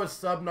all that was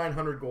sub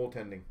 900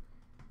 goaltending.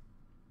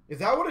 Is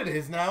that what it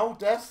is now,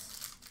 Des?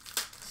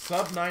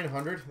 Sub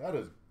 900? That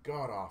is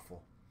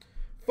god-awful.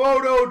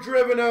 Photo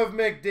driven of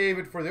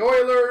McDavid for the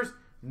Oilers.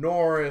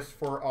 Norris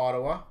for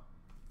Ottawa.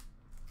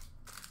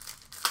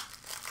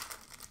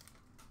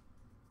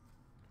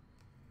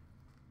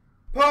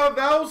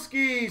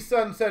 Pavelski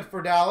sunset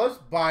for Dallas.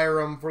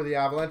 Byram for the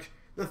Avalanche.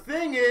 The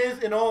thing is,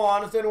 in all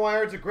honesty,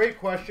 NYR, it's a great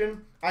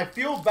question. I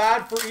feel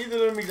bad for either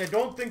of them because I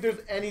don't think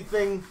there's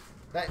anything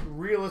that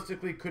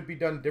realistically could be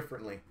done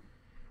differently.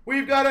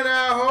 We've got an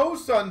Aho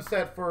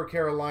sunset for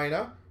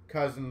Carolina.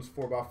 Cousins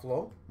for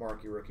Buffalo.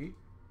 Marquee rookie.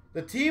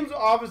 The team's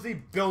obviously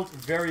built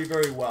very,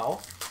 very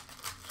well.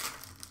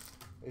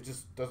 It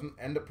just doesn't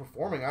end up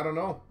performing. I don't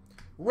know.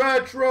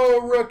 Retro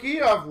rookie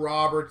of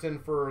Robertson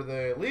for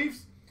the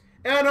Leafs.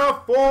 And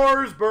a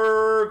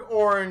Forsberg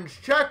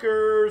orange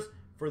checkers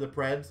for the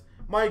Preds.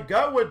 My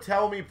gut would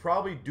tell me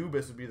probably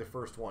Dubas would be the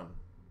first one.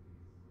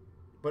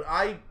 But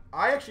I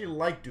actually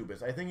like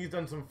Dubas. I think he's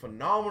done some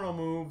phenomenal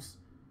moves.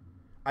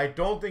 I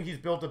don't think he's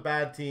built a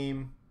bad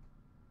team.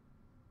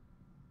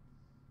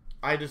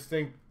 I just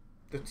think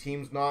the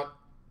team's not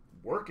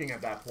working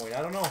at that point.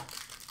 I don't know.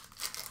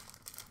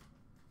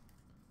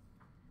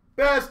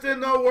 Best in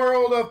the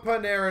world of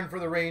Panarin for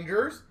the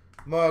Rangers.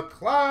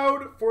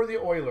 McLeod for the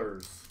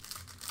Oilers.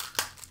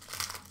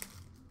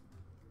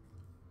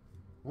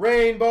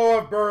 Rainbow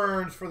of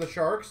Burns for the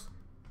Sharks.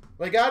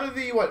 Like, out of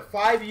the,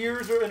 5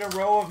 years in a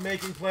row of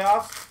making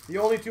playoffs, the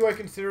only two I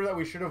consider that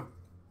we should have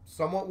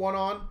somewhat won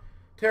on,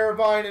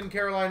 Teravainen and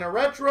Carolina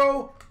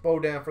Retro,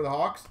 Beaudin for the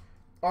Hawks,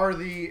 are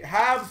the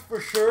Habs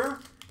for sure,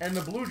 and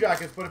the Blue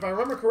Jackets. But if I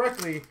remember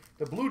correctly,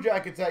 the Blue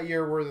Jackets that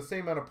year were the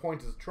same amount of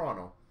points as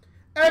Toronto.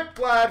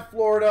 Ekblad,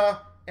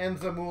 Florida, and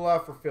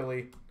Zamula for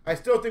Philly. I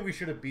still think we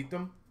should have beat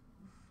them.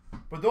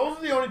 But those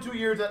are the only 2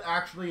 years that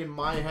actually, in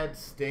my head,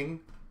 sting.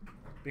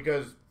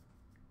 Because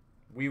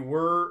we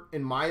were,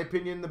 in my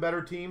opinion, the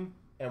better team,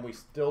 and we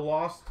still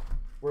lost.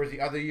 Whereas the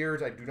other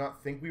years, I do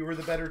not think we were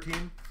the better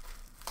team.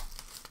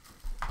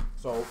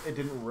 So it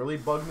didn't really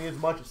bug me as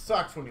much. It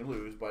sucks when you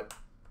lose, but...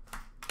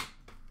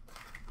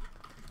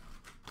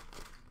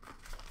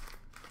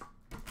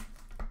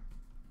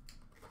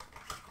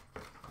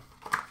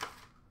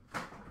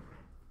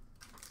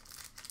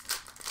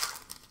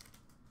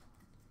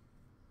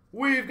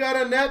 We've got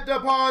a net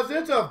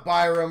deposit of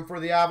Byram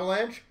for the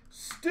Avalanche.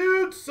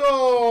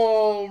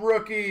 Stützle,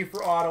 rookie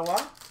for Ottawa.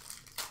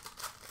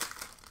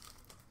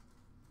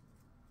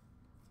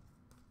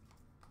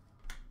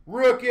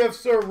 Rookie of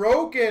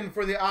Sorokin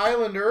for the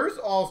Islanders.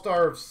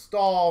 All-Star of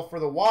Stahl for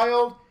the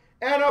Wild.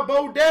 And a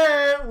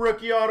Beaudin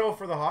rookie auto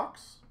for the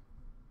Hawks.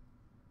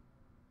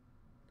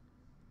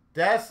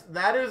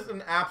 That is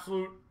an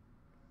absolute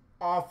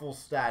awful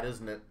stat,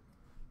 isn't it?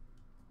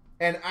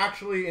 And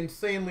actually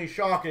insanely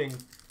shocking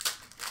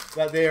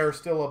that they are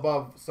still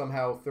above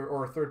somehow,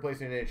 third place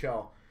in the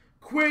NHL.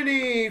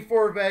 Quinney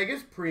for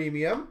Vegas,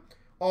 premium.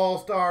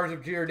 All-Stars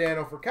of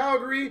Giordano for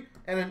Calgary.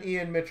 And an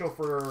Ian Mitchell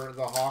for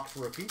the Hawks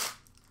rookie.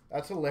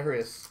 That's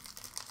hilarious.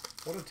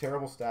 What a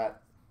terrible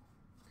stat.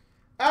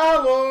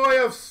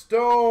 Alloy of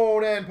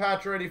Stone and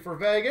Pacioretty for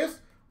Vegas.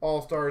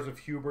 All-Stars of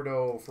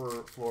Huberdeau for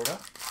Florida.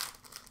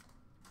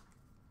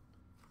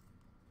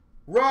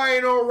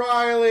 Ryan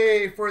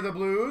O'Reilly for the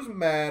Blues,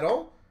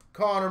 medal.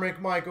 Connor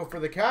McMichael for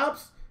the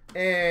Caps.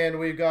 And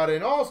we've got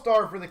an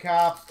all-star for the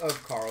Caps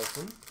of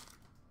Carlson.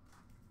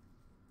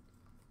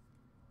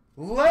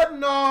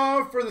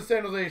 Lednov for the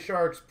San Jose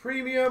Sharks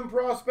premium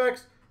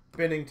prospects.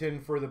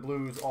 Binnington for the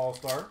Blues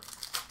all-star.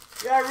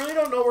 Yeah, I really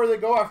don't know where they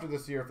go after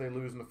this year if they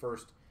lose in the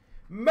first.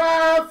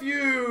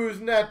 Matthews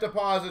net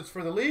deposits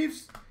for the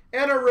Leafs.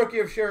 And a rookie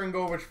of Sharon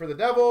Govich for the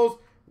Devils.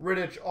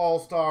 Rittich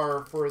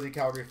All-Star for the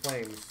Calgary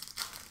Flames.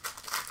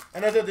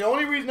 And I said the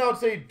only reason I would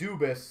say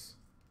Dubas,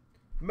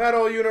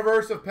 Metal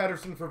Universe of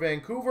Pettersson for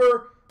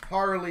Vancouver,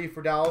 Harley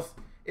for Dallas,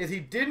 is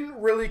he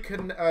didn't really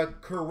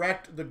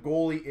correct the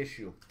goalie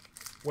issue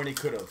when he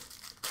could have.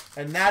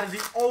 And that is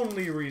the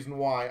only reason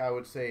why I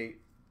would say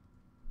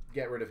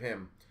get rid of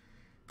him.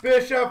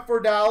 Bishop for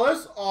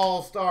Dallas,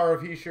 All-Star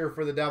of Hischier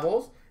for the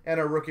Devils, and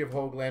a rookie of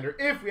Höglander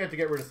if we had to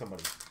get rid of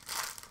somebody.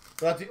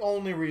 So that's the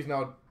only reason I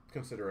would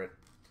consider it.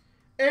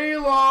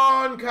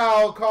 Alon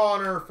Kyle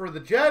Connor for the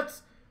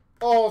Jets,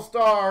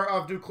 All-Star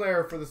of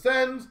Duclair for the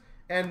Sens,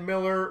 and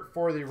Miller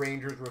for the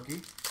Rangers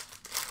rookie.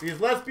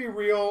 Because let's be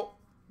real,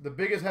 the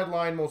biggest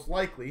headline most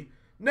likely,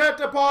 net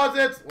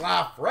deposits,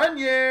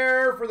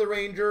 Lafreniere for the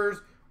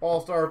Rangers,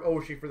 All-Star of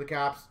Oshie for the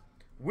Caps,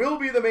 will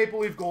be the Maple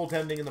Leaf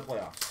goaltending in the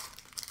playoffs.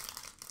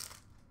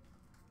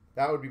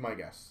 That would be my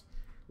guess.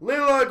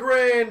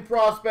 Liljegren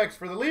prospects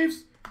for the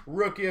Leafs,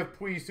 rookie of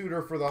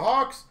Puy-Suter for the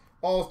Hawks,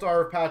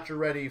 All-Star of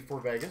Pacioretty for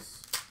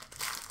Vegas.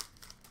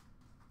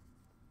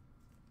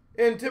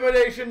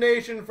 Intimidation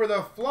Nation for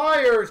the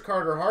Flyers,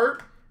 Carter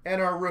Hart,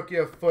 and our rookie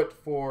of Foot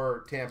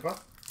for Tampa.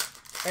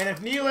 And if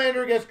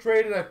Nylander gets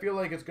traded, I feel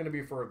like it's going to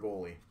be for a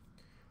goalie.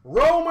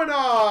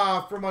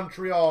 Romanov for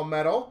Montreal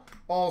Metal,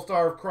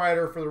 All-Star of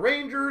Kreider for the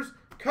Rangers,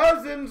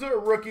 Cousins,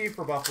 rookie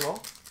for Buffalo.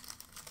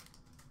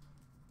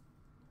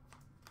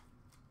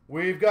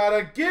 We've got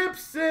a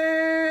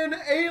Gibson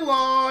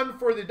Alon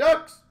for the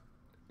Ducks,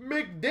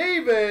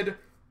 McDavid,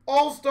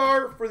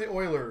 All-Star for the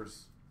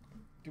Oilers.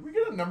 Did we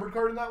get a numbered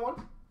card in that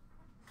one?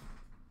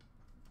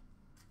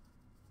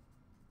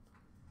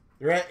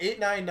 They're at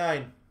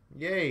 899.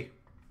 Yay.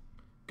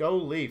 Go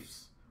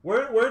Leafs.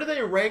 Where do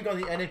they rank on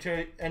the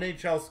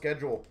NHL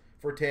schedule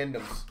for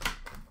tandems?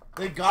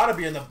 They got to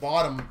be in the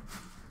bottom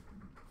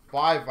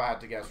 5, if I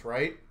had to guess,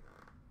 right?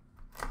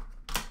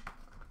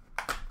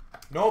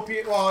 No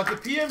well, it's a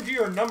PMG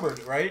or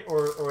numbered, right?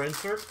 Or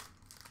insert.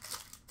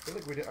 I feel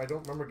like I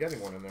don't remember getting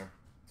one in there.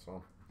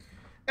 So,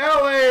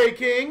 LA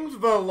Kings,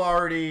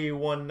 Velarde,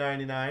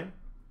 199.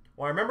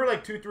 Well, I remember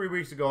like 2-3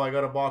 weeks ago I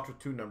got a box with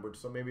 2 numbered,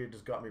 so maybe it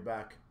just got me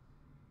back.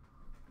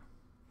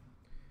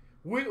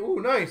 Ooh,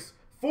 nice.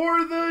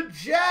 For the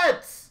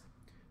Jets,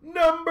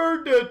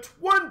 number to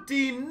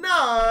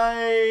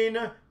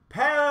 29,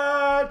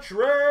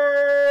 Patrick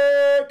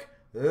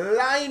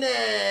Laine.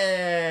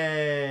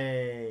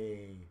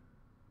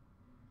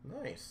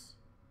 Nice.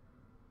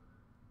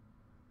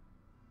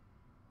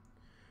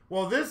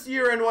 Well, this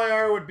year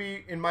NYR would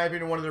be, in my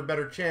opinion, one of their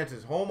better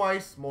chances. Home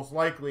ice, most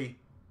likely,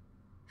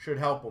 should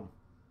help them.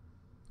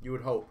 You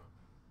would hope.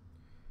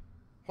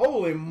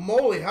 Holy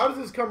moly, how does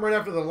this come right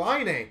after the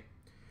Laine?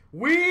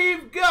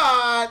 We've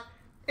got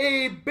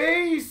a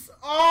base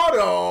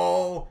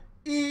auto,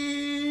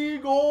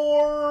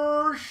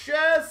 Igor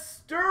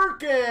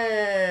Shesterkin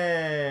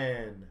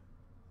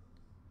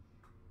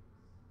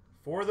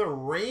for the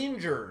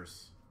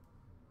Rangers.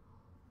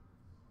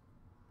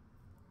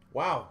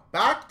 Wow,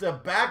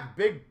 back-to-back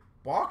big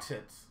box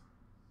hits.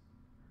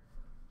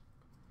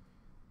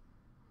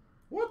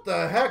 What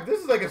the heck?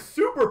 This is like a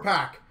super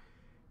pack.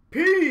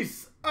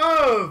 Piece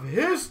of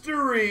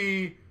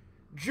history.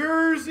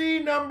 Jersey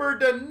number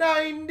to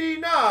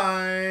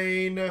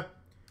 99,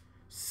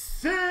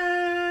 Sidney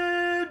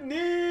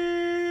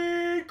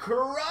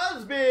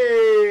Crosby.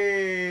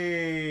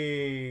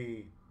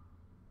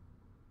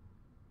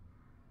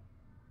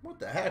 What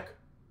the heck?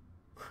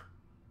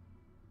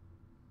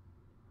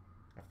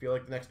 I feel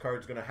like the next card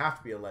is going to have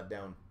to be a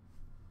letdown.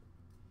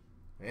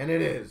 And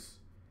it is.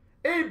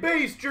 A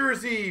base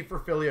jersey for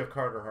Philly of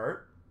Carter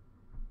Hart.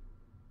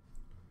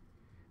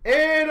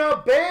 And a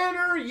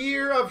banner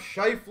year of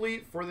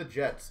Scheifele for the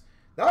Jets.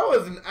 That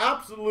was an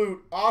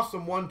absolute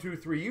awesome 1, 2,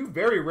 3. You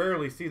very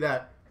rarely see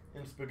that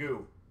in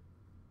Spagoo.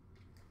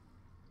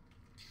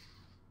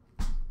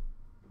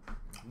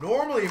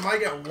 Normally, you might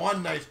get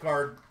 1 nice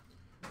card.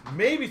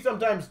 Maybe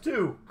sometimes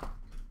 2.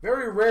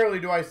 Very rarely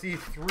do I see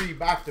 3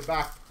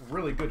 back-to-back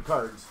really good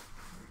cards.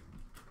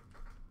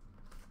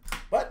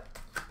 But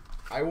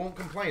I won't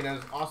complain. That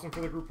is awesome for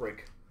the group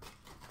break.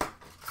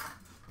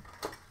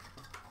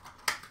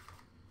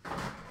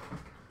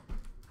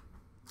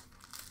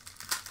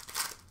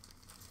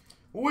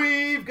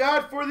 We've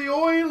got for the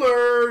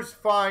Oilers,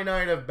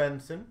 finite of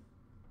Benson.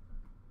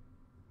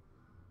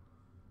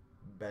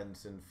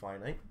 Benson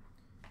finite.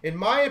 In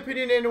my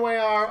opinion,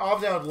 NYR,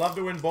 obviously I would love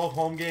to win both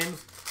home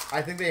games.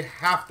 I think they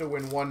have to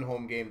win 1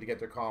 home game to get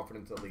their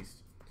confidence at least.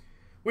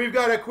 We've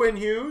got a Quinn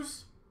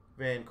Hughes,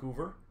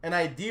 Vancouver, and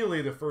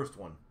ideally the first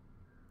one.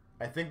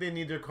 I think they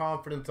need their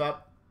confidence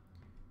up.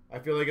 I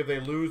feel like if they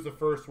lose the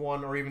first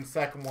one or even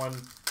second one,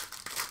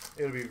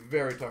 it'll be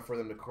very tough for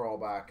them to crawl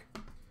back.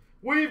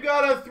 We've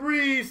got a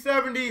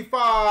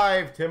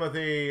 375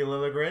 Timothy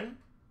Liljegren,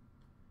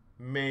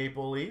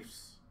 Maple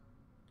Leafs,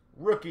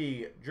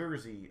 rookie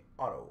jersey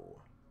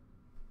auto.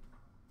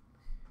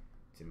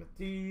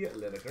 Timothy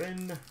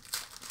Liljegren.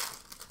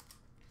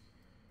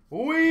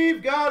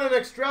 We've got an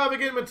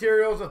extravagant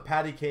materials of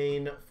Patty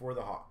Kane for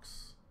the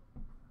Hawks.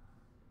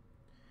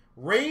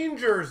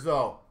 Rangers,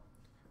 though.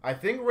 I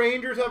think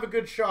Rangers have a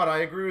good shot. I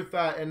agree with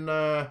that. And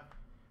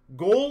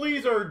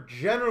goalies are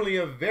generally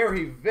a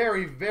very,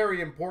 very, very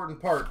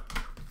important part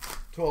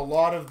to a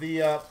lot of the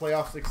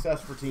playoff success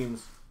for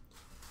teams.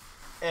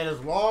 And as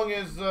long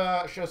as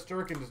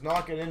Shesterkin does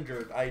not get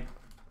injured, I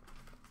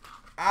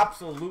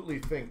absolutely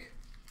think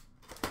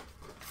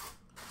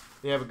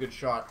they have a good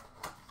shot.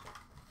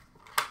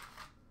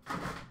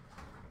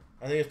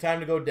 I think it's time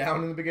to go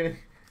down in the beginning.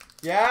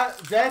 Yeah,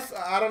 Des,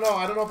 I don't know.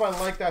 I don't know if I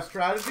like that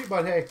strategy,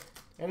 but hey,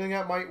 anything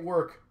that might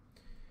work.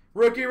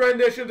 Rookie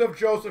renditions of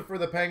Joseph for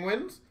the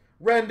Penguins.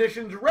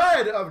 Renditions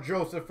red of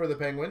Joseph for the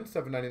Penguins,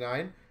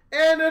 $7.99.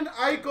 And an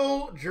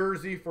Eichel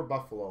jersey for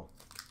Buffalo.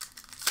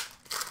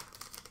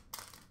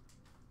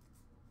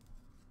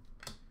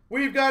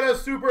 We've got a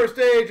super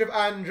stage of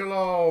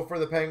Angelo for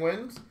the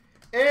Penguins.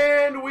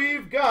 And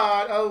we've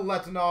got a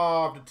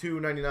Letinov to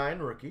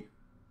 $2.99 rookie.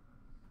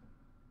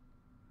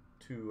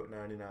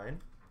 $2.99.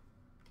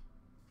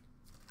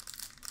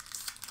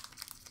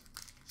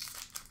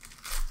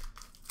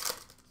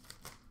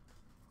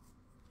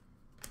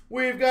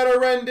 We've got a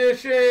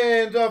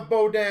renditions of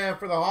Baudin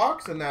for the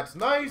Hawks, and that's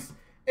nice.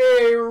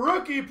 A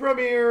rookie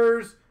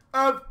premieres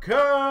of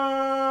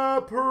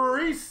Kaprizov.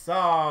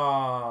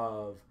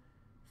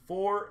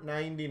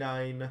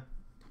 $4.99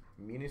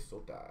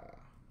 Minnesota.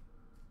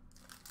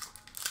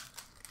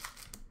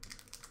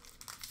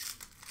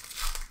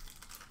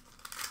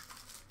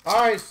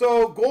 All right,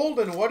 so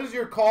Golden, what is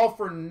your call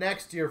for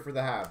next year for the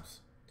Habs?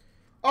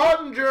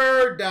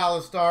 Ottinger,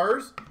 Dallas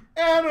Stars,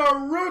 and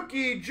a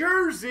rookie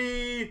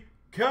jersey,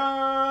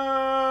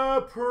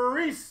 Kaprizov.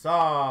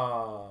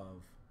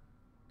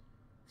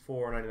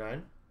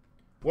 $4.99.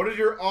 What is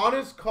your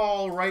honest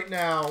call right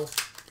now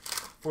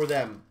for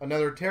them?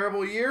 Another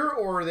terrible year,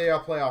 or are they a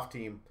playoff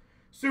team?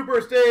 Super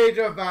stage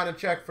of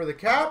Vanacek for the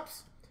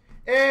Caps,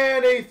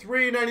 and a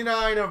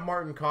 $3.99 of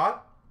Martin Kaut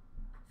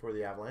for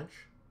the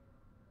Avalanche.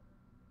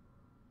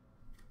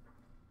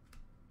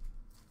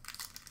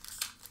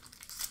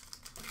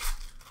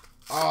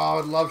 Oh,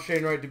 I'd love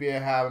Shane Wright to be a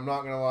Hab. I'm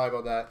not going to lie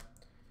about that.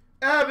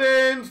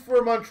 Evans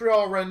for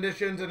Montreal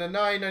renditions and a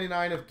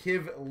 $9.99 of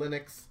Kiv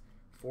Linux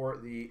for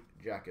the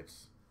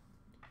Jackets.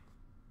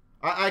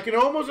 I can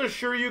almost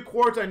assure you,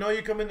 Quartz, I know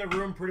you come in the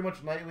room pretty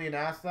much nightly and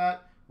ask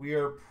that. We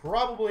are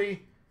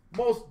probably,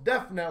 most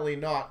definitely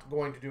not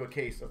going to do a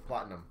case of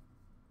Platinum.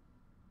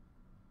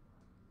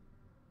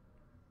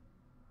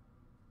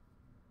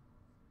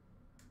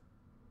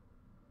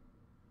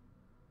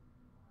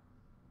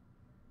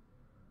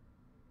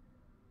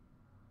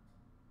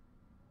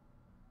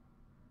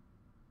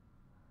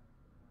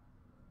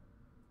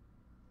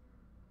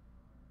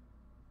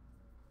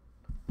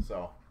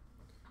 So,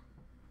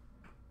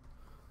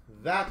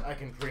 that I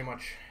can pretty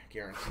much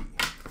guarantee.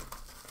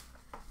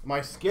 Am I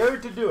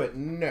scared to do it?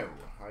 No.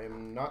 I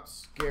am not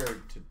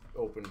scared to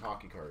open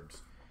hockey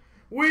cards.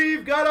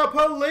 We've got a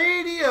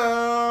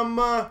Palladium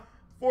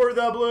for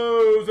the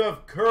Blues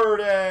of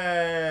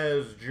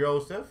Curtis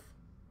Joseph.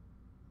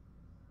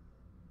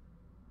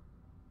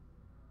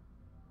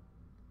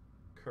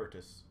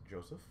 Curtis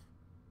Joseph.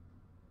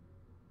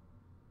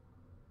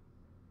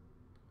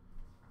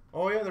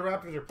 Oh yeah, the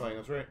Raptors are playing,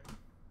 that's right.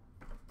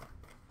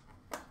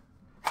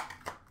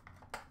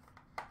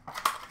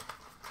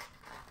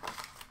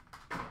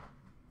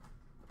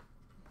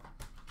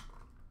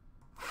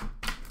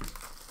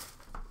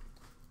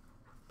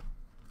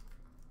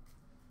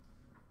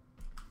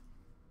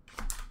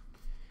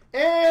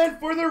 And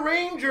for the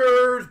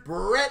Rangers,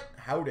 Brett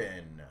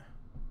Howden.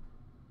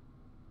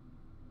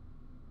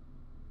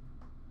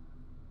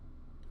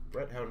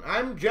 Brett Howden.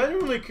 I'm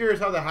genuinely curious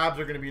how the Habs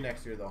are going to be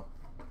next year, though.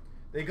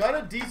 They got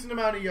a decent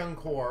amount of young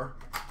core,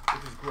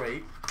 which is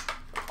great.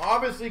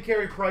 Obviously,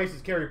 Carey Price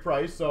is Carey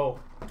Price, so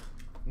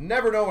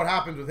never know what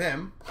happens with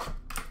him.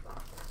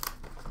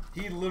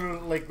 He literally,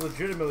 like,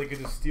 legitimately could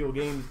just steal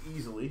games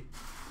easily.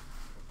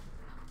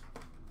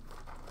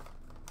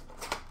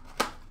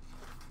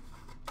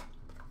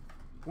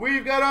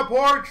 We've got a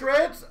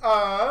portrait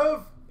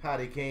of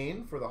Patty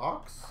Kane for the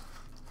Hawks.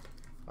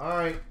 All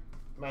right,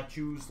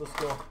 Matthews, let's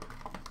go.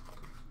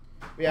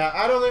 Yeah,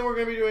 I don't think we're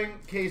going to be doing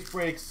case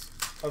breaks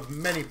of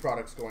many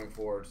products going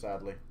forward,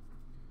 sadly.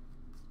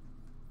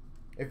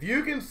 If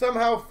you can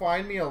somehow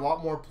find me a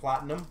lot more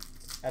Platinum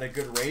at a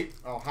good rate,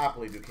 I'll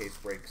happily do case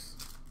breaks.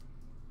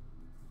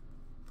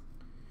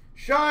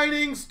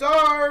 Shining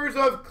Stars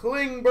of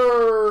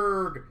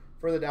Klingberg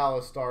for the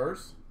Dallas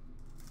Stars.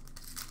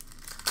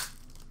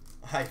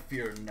 I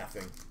fear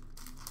nothing.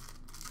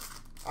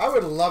 I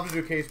would love to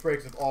do case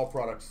breaks of all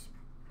products.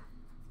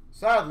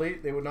 Sadly,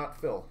 they would not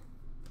fill.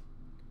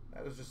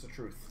 That is just the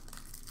truth.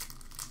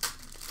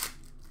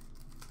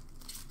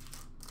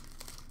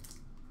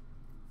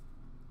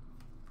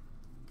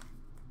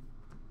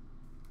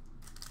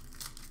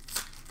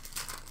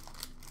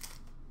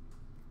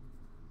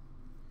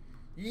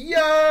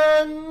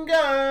 Young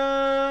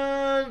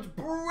Guns,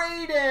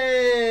 Braden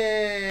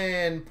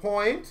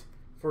Point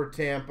for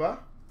Tampa.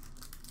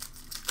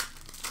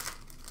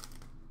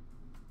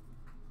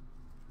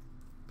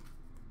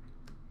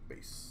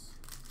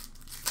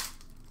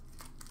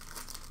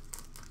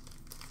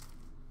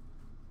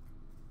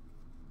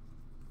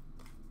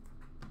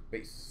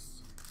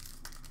 Base.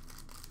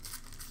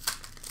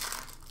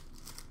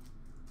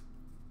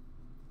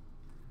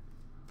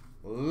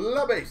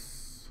 La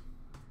base.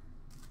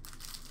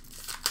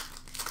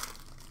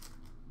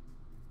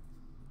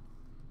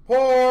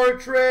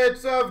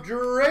 Portraits of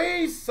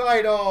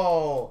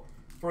Draisaitl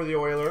for the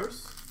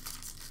Oilers.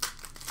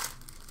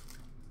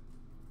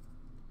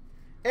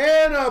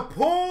 And a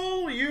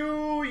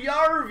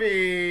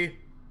Puljujärvi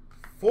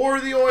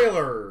for the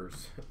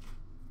Oilers.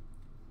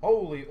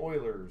 Holy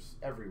Oilers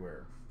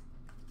everywhere.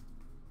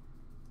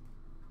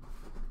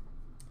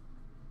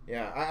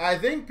 Yeah, I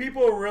think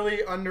people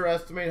really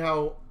underestimate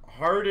how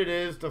hard it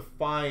is to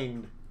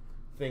find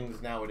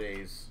things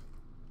nowadays.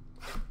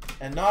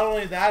 And not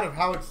only that, of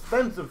how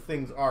expensive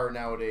things are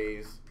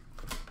nowadays.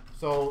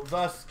 So,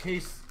 thus,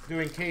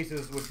 doing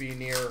cases would be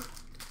near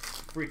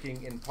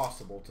freaking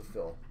impossible to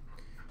fill.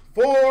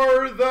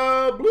 For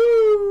the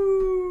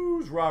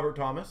Blues, Robert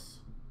Thomas.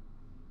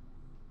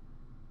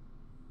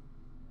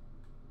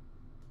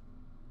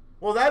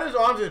 Well, that is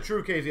honestly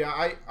true, Casey.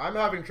 I'm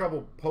having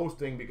trouble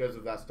posting because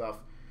of that stuff.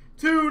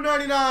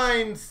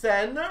 $2.99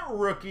 Sen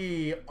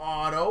rookie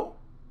auto.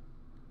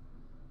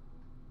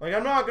 Like,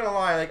 I'm not gonna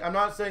lie. Like, I'm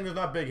not saying there's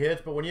not big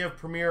hits, but when you have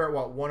Premier at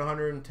what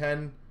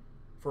 110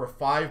 for a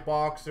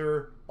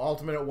 5-boxer,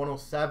 Ultimate at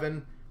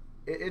 107,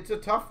 it's a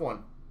tough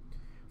one.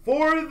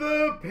 For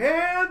the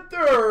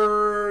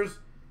Panthers,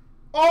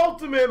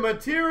 Ultimate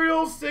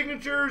Materials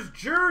Signatures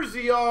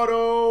Jersey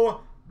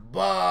Auto,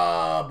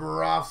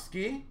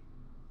 Bobrovsky.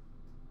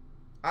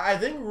 I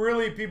think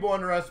really people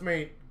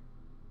underestimate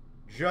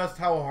just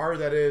how hard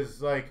that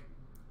is, like,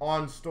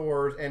 on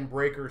stores and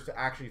breakers to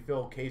actually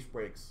fill case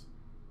breaks.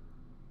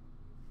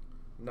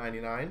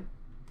 99.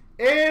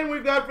 And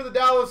we've got for the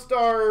Dallas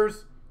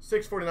Stars,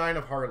 649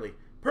 of Harley.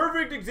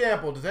 Perfect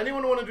example. Does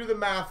anyone want to do the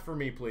math for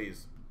me,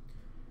 please?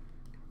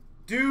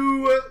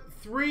 Do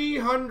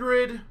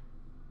 300,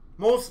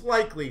 most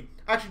likely.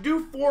 Actually,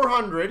 do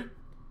 400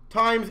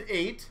 times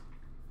 8.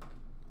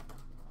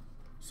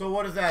 So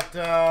what is that?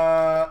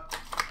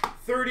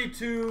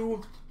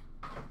 32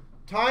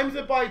 times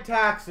it by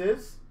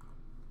taxes.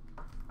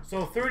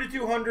 So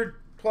 3,200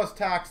 plus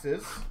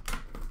taxes.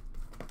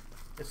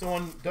 If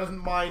someone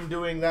doesn't mind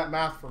doing that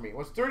math for me.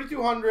 What's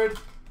 3,200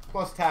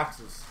 plus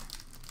taxes?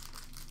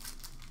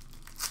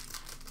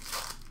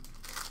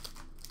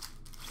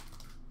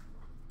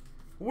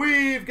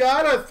 We've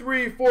got a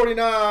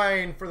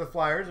 349 for the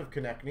Flyers of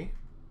Konechny.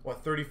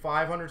 What,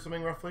 3,500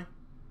 something roughly?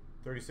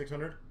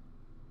 3,600?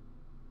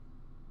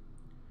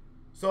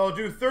 So I'll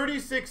do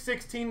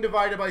 3616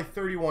 divided by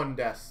 31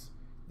 deaths.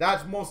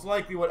 That's most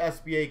likely what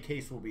SBA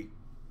case will be.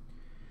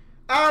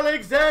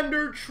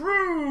 Alexander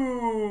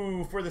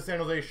True for the San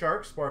Jose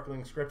Sharks.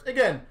 Sparkling scripts.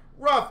 Again,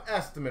 rough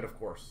estimate, of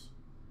course.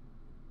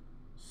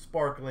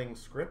 Sparkling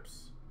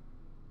scripts.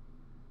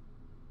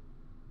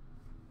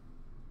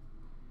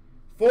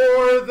 For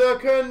the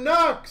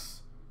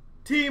Canucks,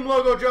 team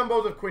logo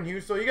jumbos of Quinn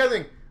Hughes. So you gotta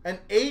think, an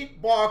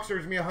 8-boxer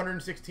is me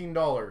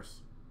 $116.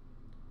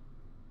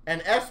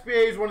 And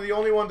SBA is one of the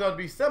only ones that would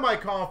be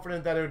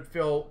semi-confident that it would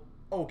feel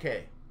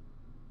okay.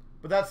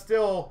 But that's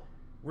still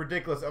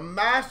ridiculous. A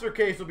master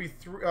case will be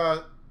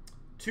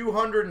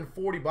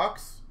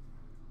 $240.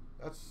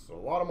 That's a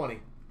lot of money.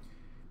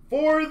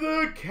 For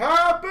the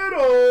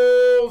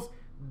Capitals,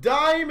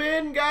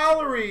 Diamond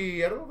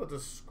Gallery. I don't know if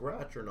that's a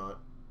scratch or not.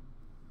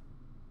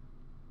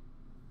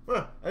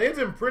 Huh, I think it's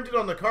imprinted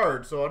on the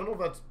card, so I don't know if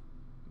that's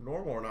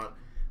normal or not.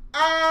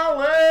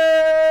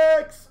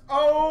 Alex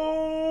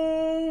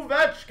Ovechkin.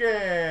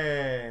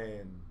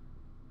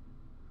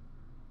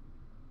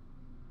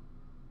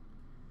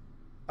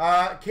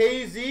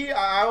 KZ,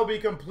 I will be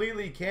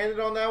completely candid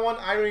on that one.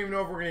 I don't even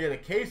know if we're going to get a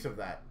case of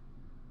that.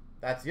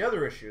 That's the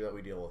other issue that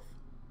we deal with.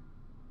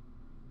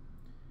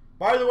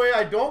 By the way,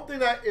 I don't think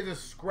that is a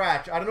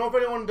scratch. I don't know if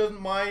anyone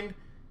doesn't mind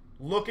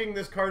looking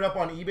this card up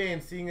on eBay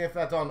and seeing if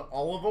that's on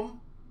all of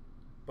them.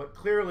 But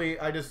clearly,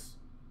 I don't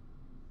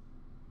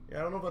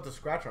know if that's a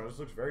scratch on it. It just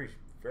looks very,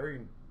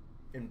 very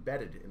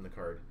embedded in the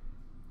card.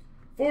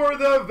 For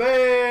the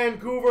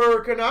Vancouver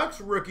Canucks,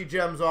 Rookie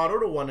Gems Auto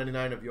to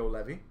 199 of Yo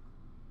Levy.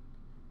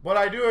 But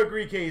I do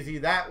agree,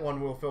 KZ, that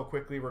one will fill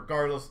quickly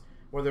regardless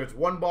whether it's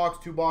 1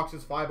 box, 2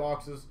 boxes, 5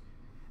 boxes.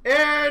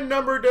 And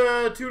number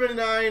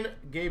 299,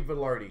 Gabe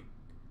Vilardi.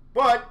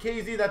 But,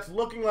 KZ, that's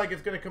looking like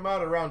it's going to come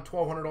out at around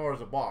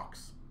 $1,200 a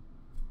box.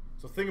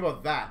 So think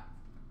about that.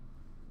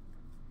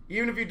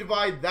 Even if you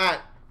divide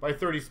that by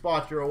 30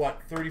 spots, you're at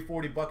what, 30,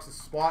 40 bucks a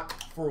spot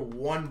for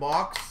 1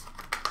 box?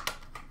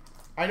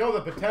 I know the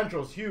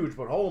potential is huge,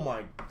 but oh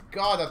my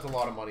god, that's a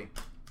lot of money.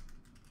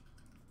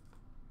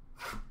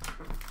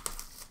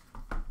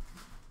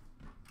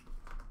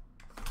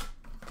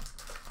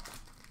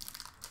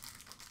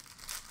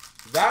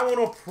 That one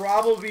will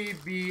probably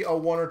be a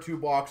 1 or 2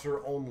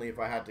 boxer only, if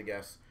I had to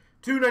guess.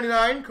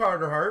 $2.99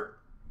 Carter Hart.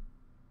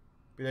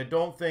 But I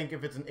don't think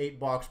if it's an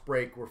 8-box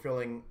break, we're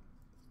filling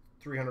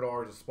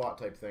 $300 a spot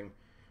type thing.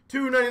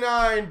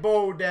 $2.99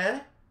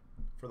 Baudin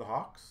for the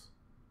Hawks.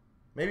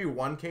 Maybe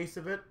 1 case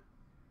of it.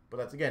 But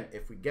that's, again,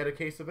 if we get a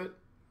case of it.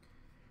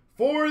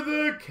 For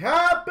the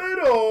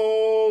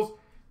Capitals,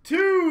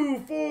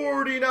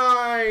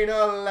 249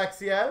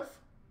 Alexiev.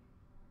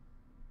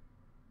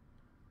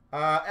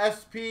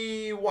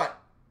 SP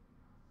what?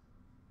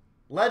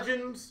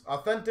 Legends,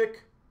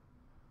 Authentic.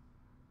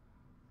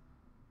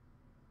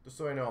 Just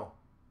so I know.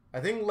 I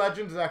think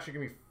Legends is actually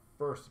going to be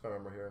first, if I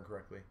remember hearing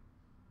correctly.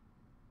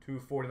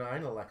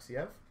 249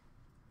 Alexiev.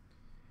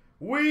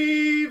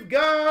 We've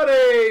got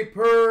a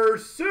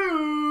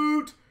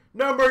Pursuit,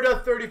 number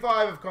to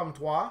 35 of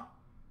Comtois.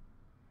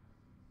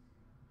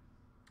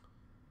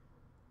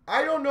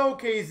 I don't know,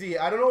 KZ.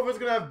 I don't know if it's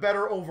going to have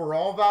better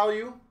overall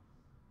value.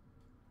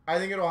 I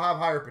think it'll have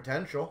higher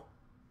potential.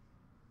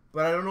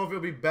 But I don't know if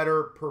it'll be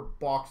better per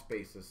box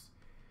basis.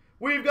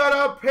 We've got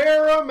a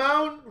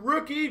Paramount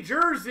rookie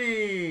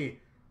jersey.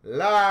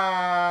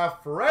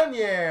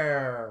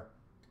 Lafreniere.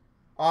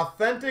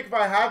 Authentic, if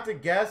I had to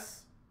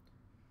guess,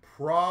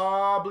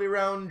 probably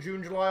around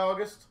June, July,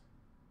 August.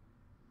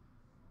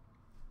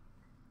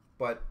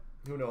 But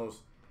who knows.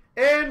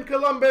 And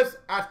Columbus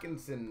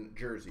Atkinson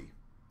jersey.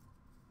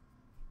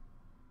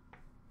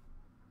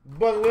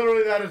 But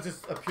literally that is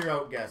just a pure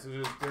outguess.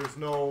 There's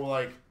no,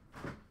 like...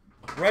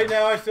 Right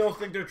now I still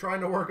think they're trying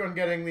to work on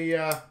getting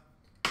the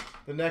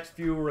next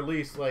few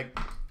released. Like,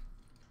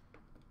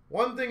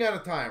 one thing at a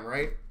time,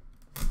 right?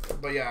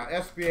 But yeah,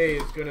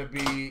 SBA is going to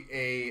be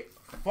a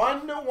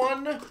fun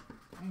one,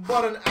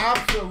 but an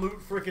absolute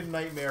freaking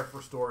nightmare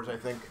for stores, I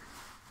think.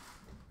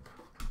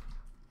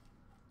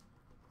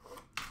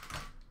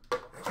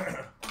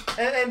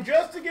 And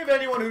just to give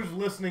anyone who's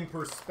listening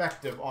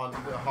perspective on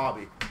the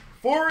hobby,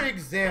 for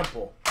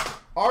example,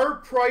 our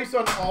price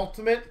on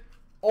Ultimate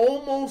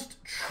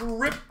almost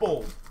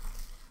tripled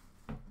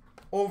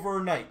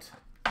overnight.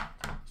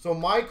 So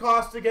my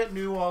cost to get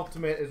new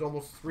Ultimate is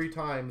almost 3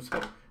 times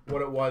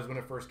what it was when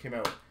it first came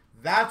out.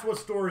 That's what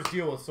stores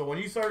deal with. So when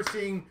you start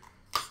seeing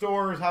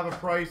stores have a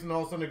price and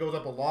all of a sudden it goes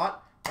up a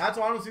lot, that's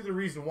honestly the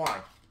reason why.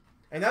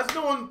 And that's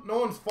no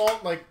one's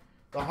fault. Like,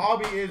 the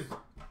hobby is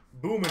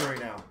booming right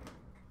now.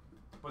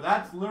 But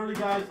that's literally,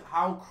 guys,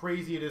 how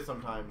crazy it is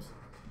sometimes.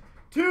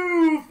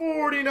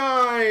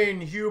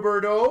 249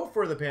 Huberdeau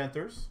for the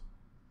Panthers.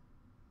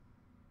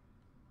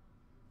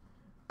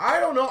 I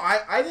don't know.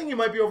 I think he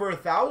might be over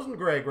 1,000,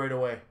 Greg, right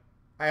away.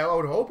 I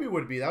would hope he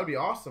would be. That would be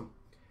awesome.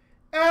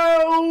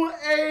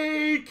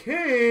 LA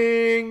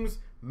Kings,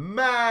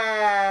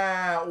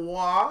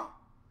 Mawa.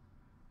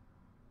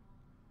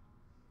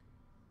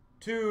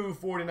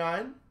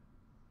 249.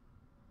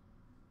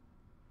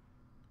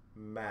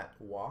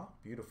 Mawa.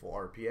 Beautiful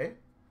RPA.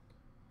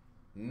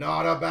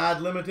 Not a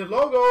bad limited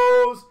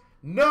logos.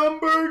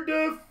 Number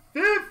to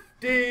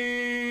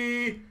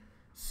 50.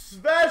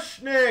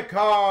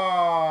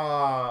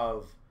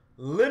 Sveshnikov.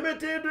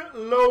 Limited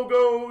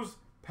logos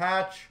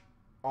patch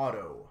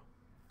auto.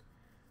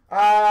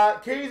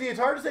 KZ, it's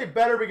hard to say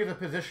better because of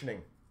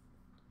positioning.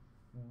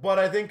 But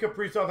I think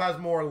Kaprizov has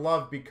more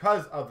love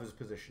because of his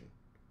position.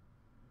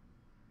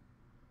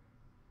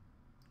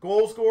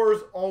 Goal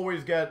scorers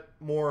always get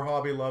more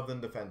hobby love than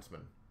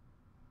defensemen.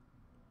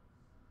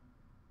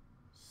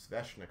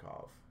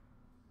 Sveshnikov.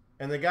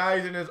 And the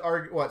guy's in his,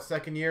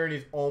 second year and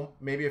he's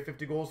maybe a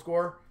 50-goal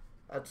scorer?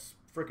 That's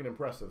freaking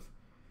impressive.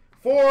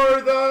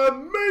 For the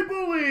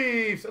Maple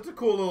Leafs, that's a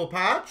cool little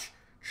patch.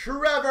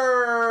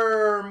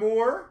 Trevor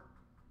Moore.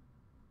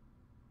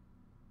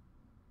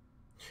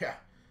 Yeah,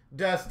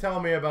 Des, tell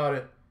me about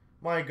it.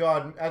 My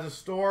God, as a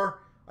store,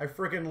 I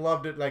freaking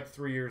loved it like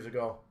 3 years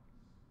ago.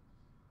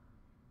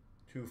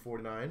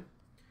 249.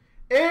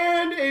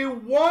 And a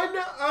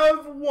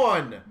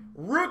 1/1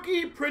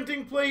 rookie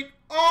printing plate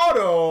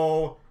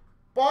auto,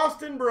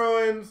 Boston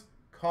Bruins,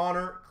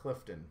 Connor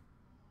Clifton.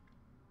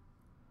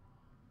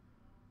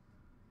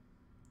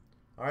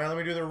 All right, let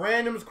me do the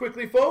randoms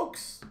quickly,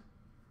 folks.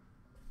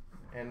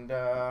 And,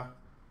 oh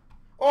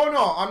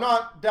no, I'm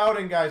not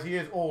doubting, guys. He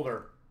is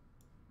older.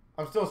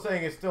 I'm still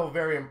saying it's still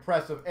very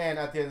impressive. And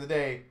at the end of the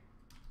day,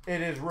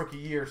 it is rookie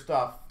year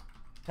stuff,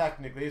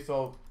 technically.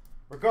 So,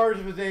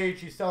 regardless of his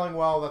age, he's selling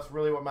well. That's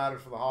really what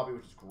matters for the hobby,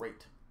 which is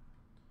great.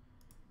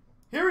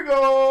 Here we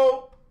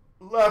go.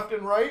 Left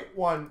and right.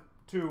 1,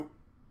 2,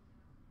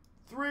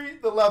 3.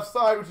 The left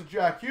side, which is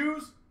Jack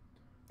Hughes.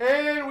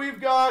 And we've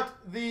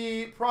got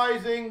the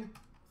prizing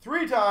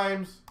 3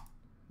 times.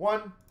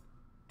 1,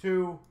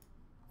 2,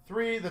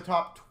 3. The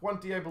top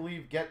 20, I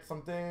believe, get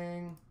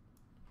something.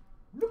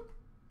 Bloop.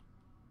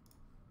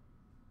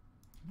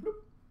 Bloop.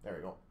 There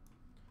we go.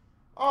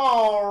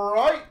 All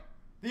right.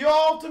 The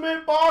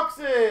ultimate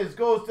boxes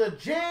goes to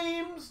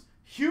James,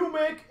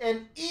 Humick,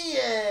 and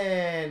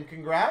Ian.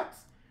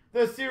 Congrats.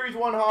 The Series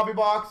 1 hobby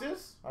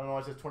boxes. I don't know why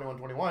it says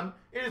 21-21.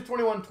 It is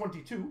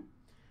 21-22.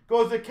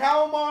 Goes to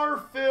Kalmar,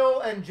 Phil,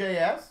 and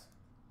JS.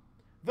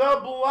 The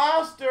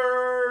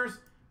Blasters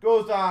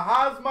goes to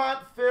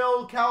Hazmat,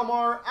 Phil,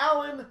 Kalmar,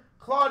 Alan,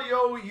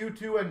 Claudio,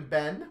 U2, and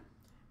Ben.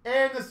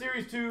 And the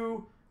Series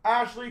 2,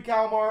 Ashley,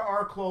 Kalmar,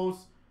 are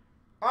close.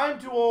 I'm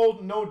too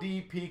old, no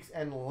D, Peaks,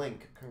 and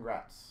Link.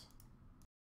 Congrats.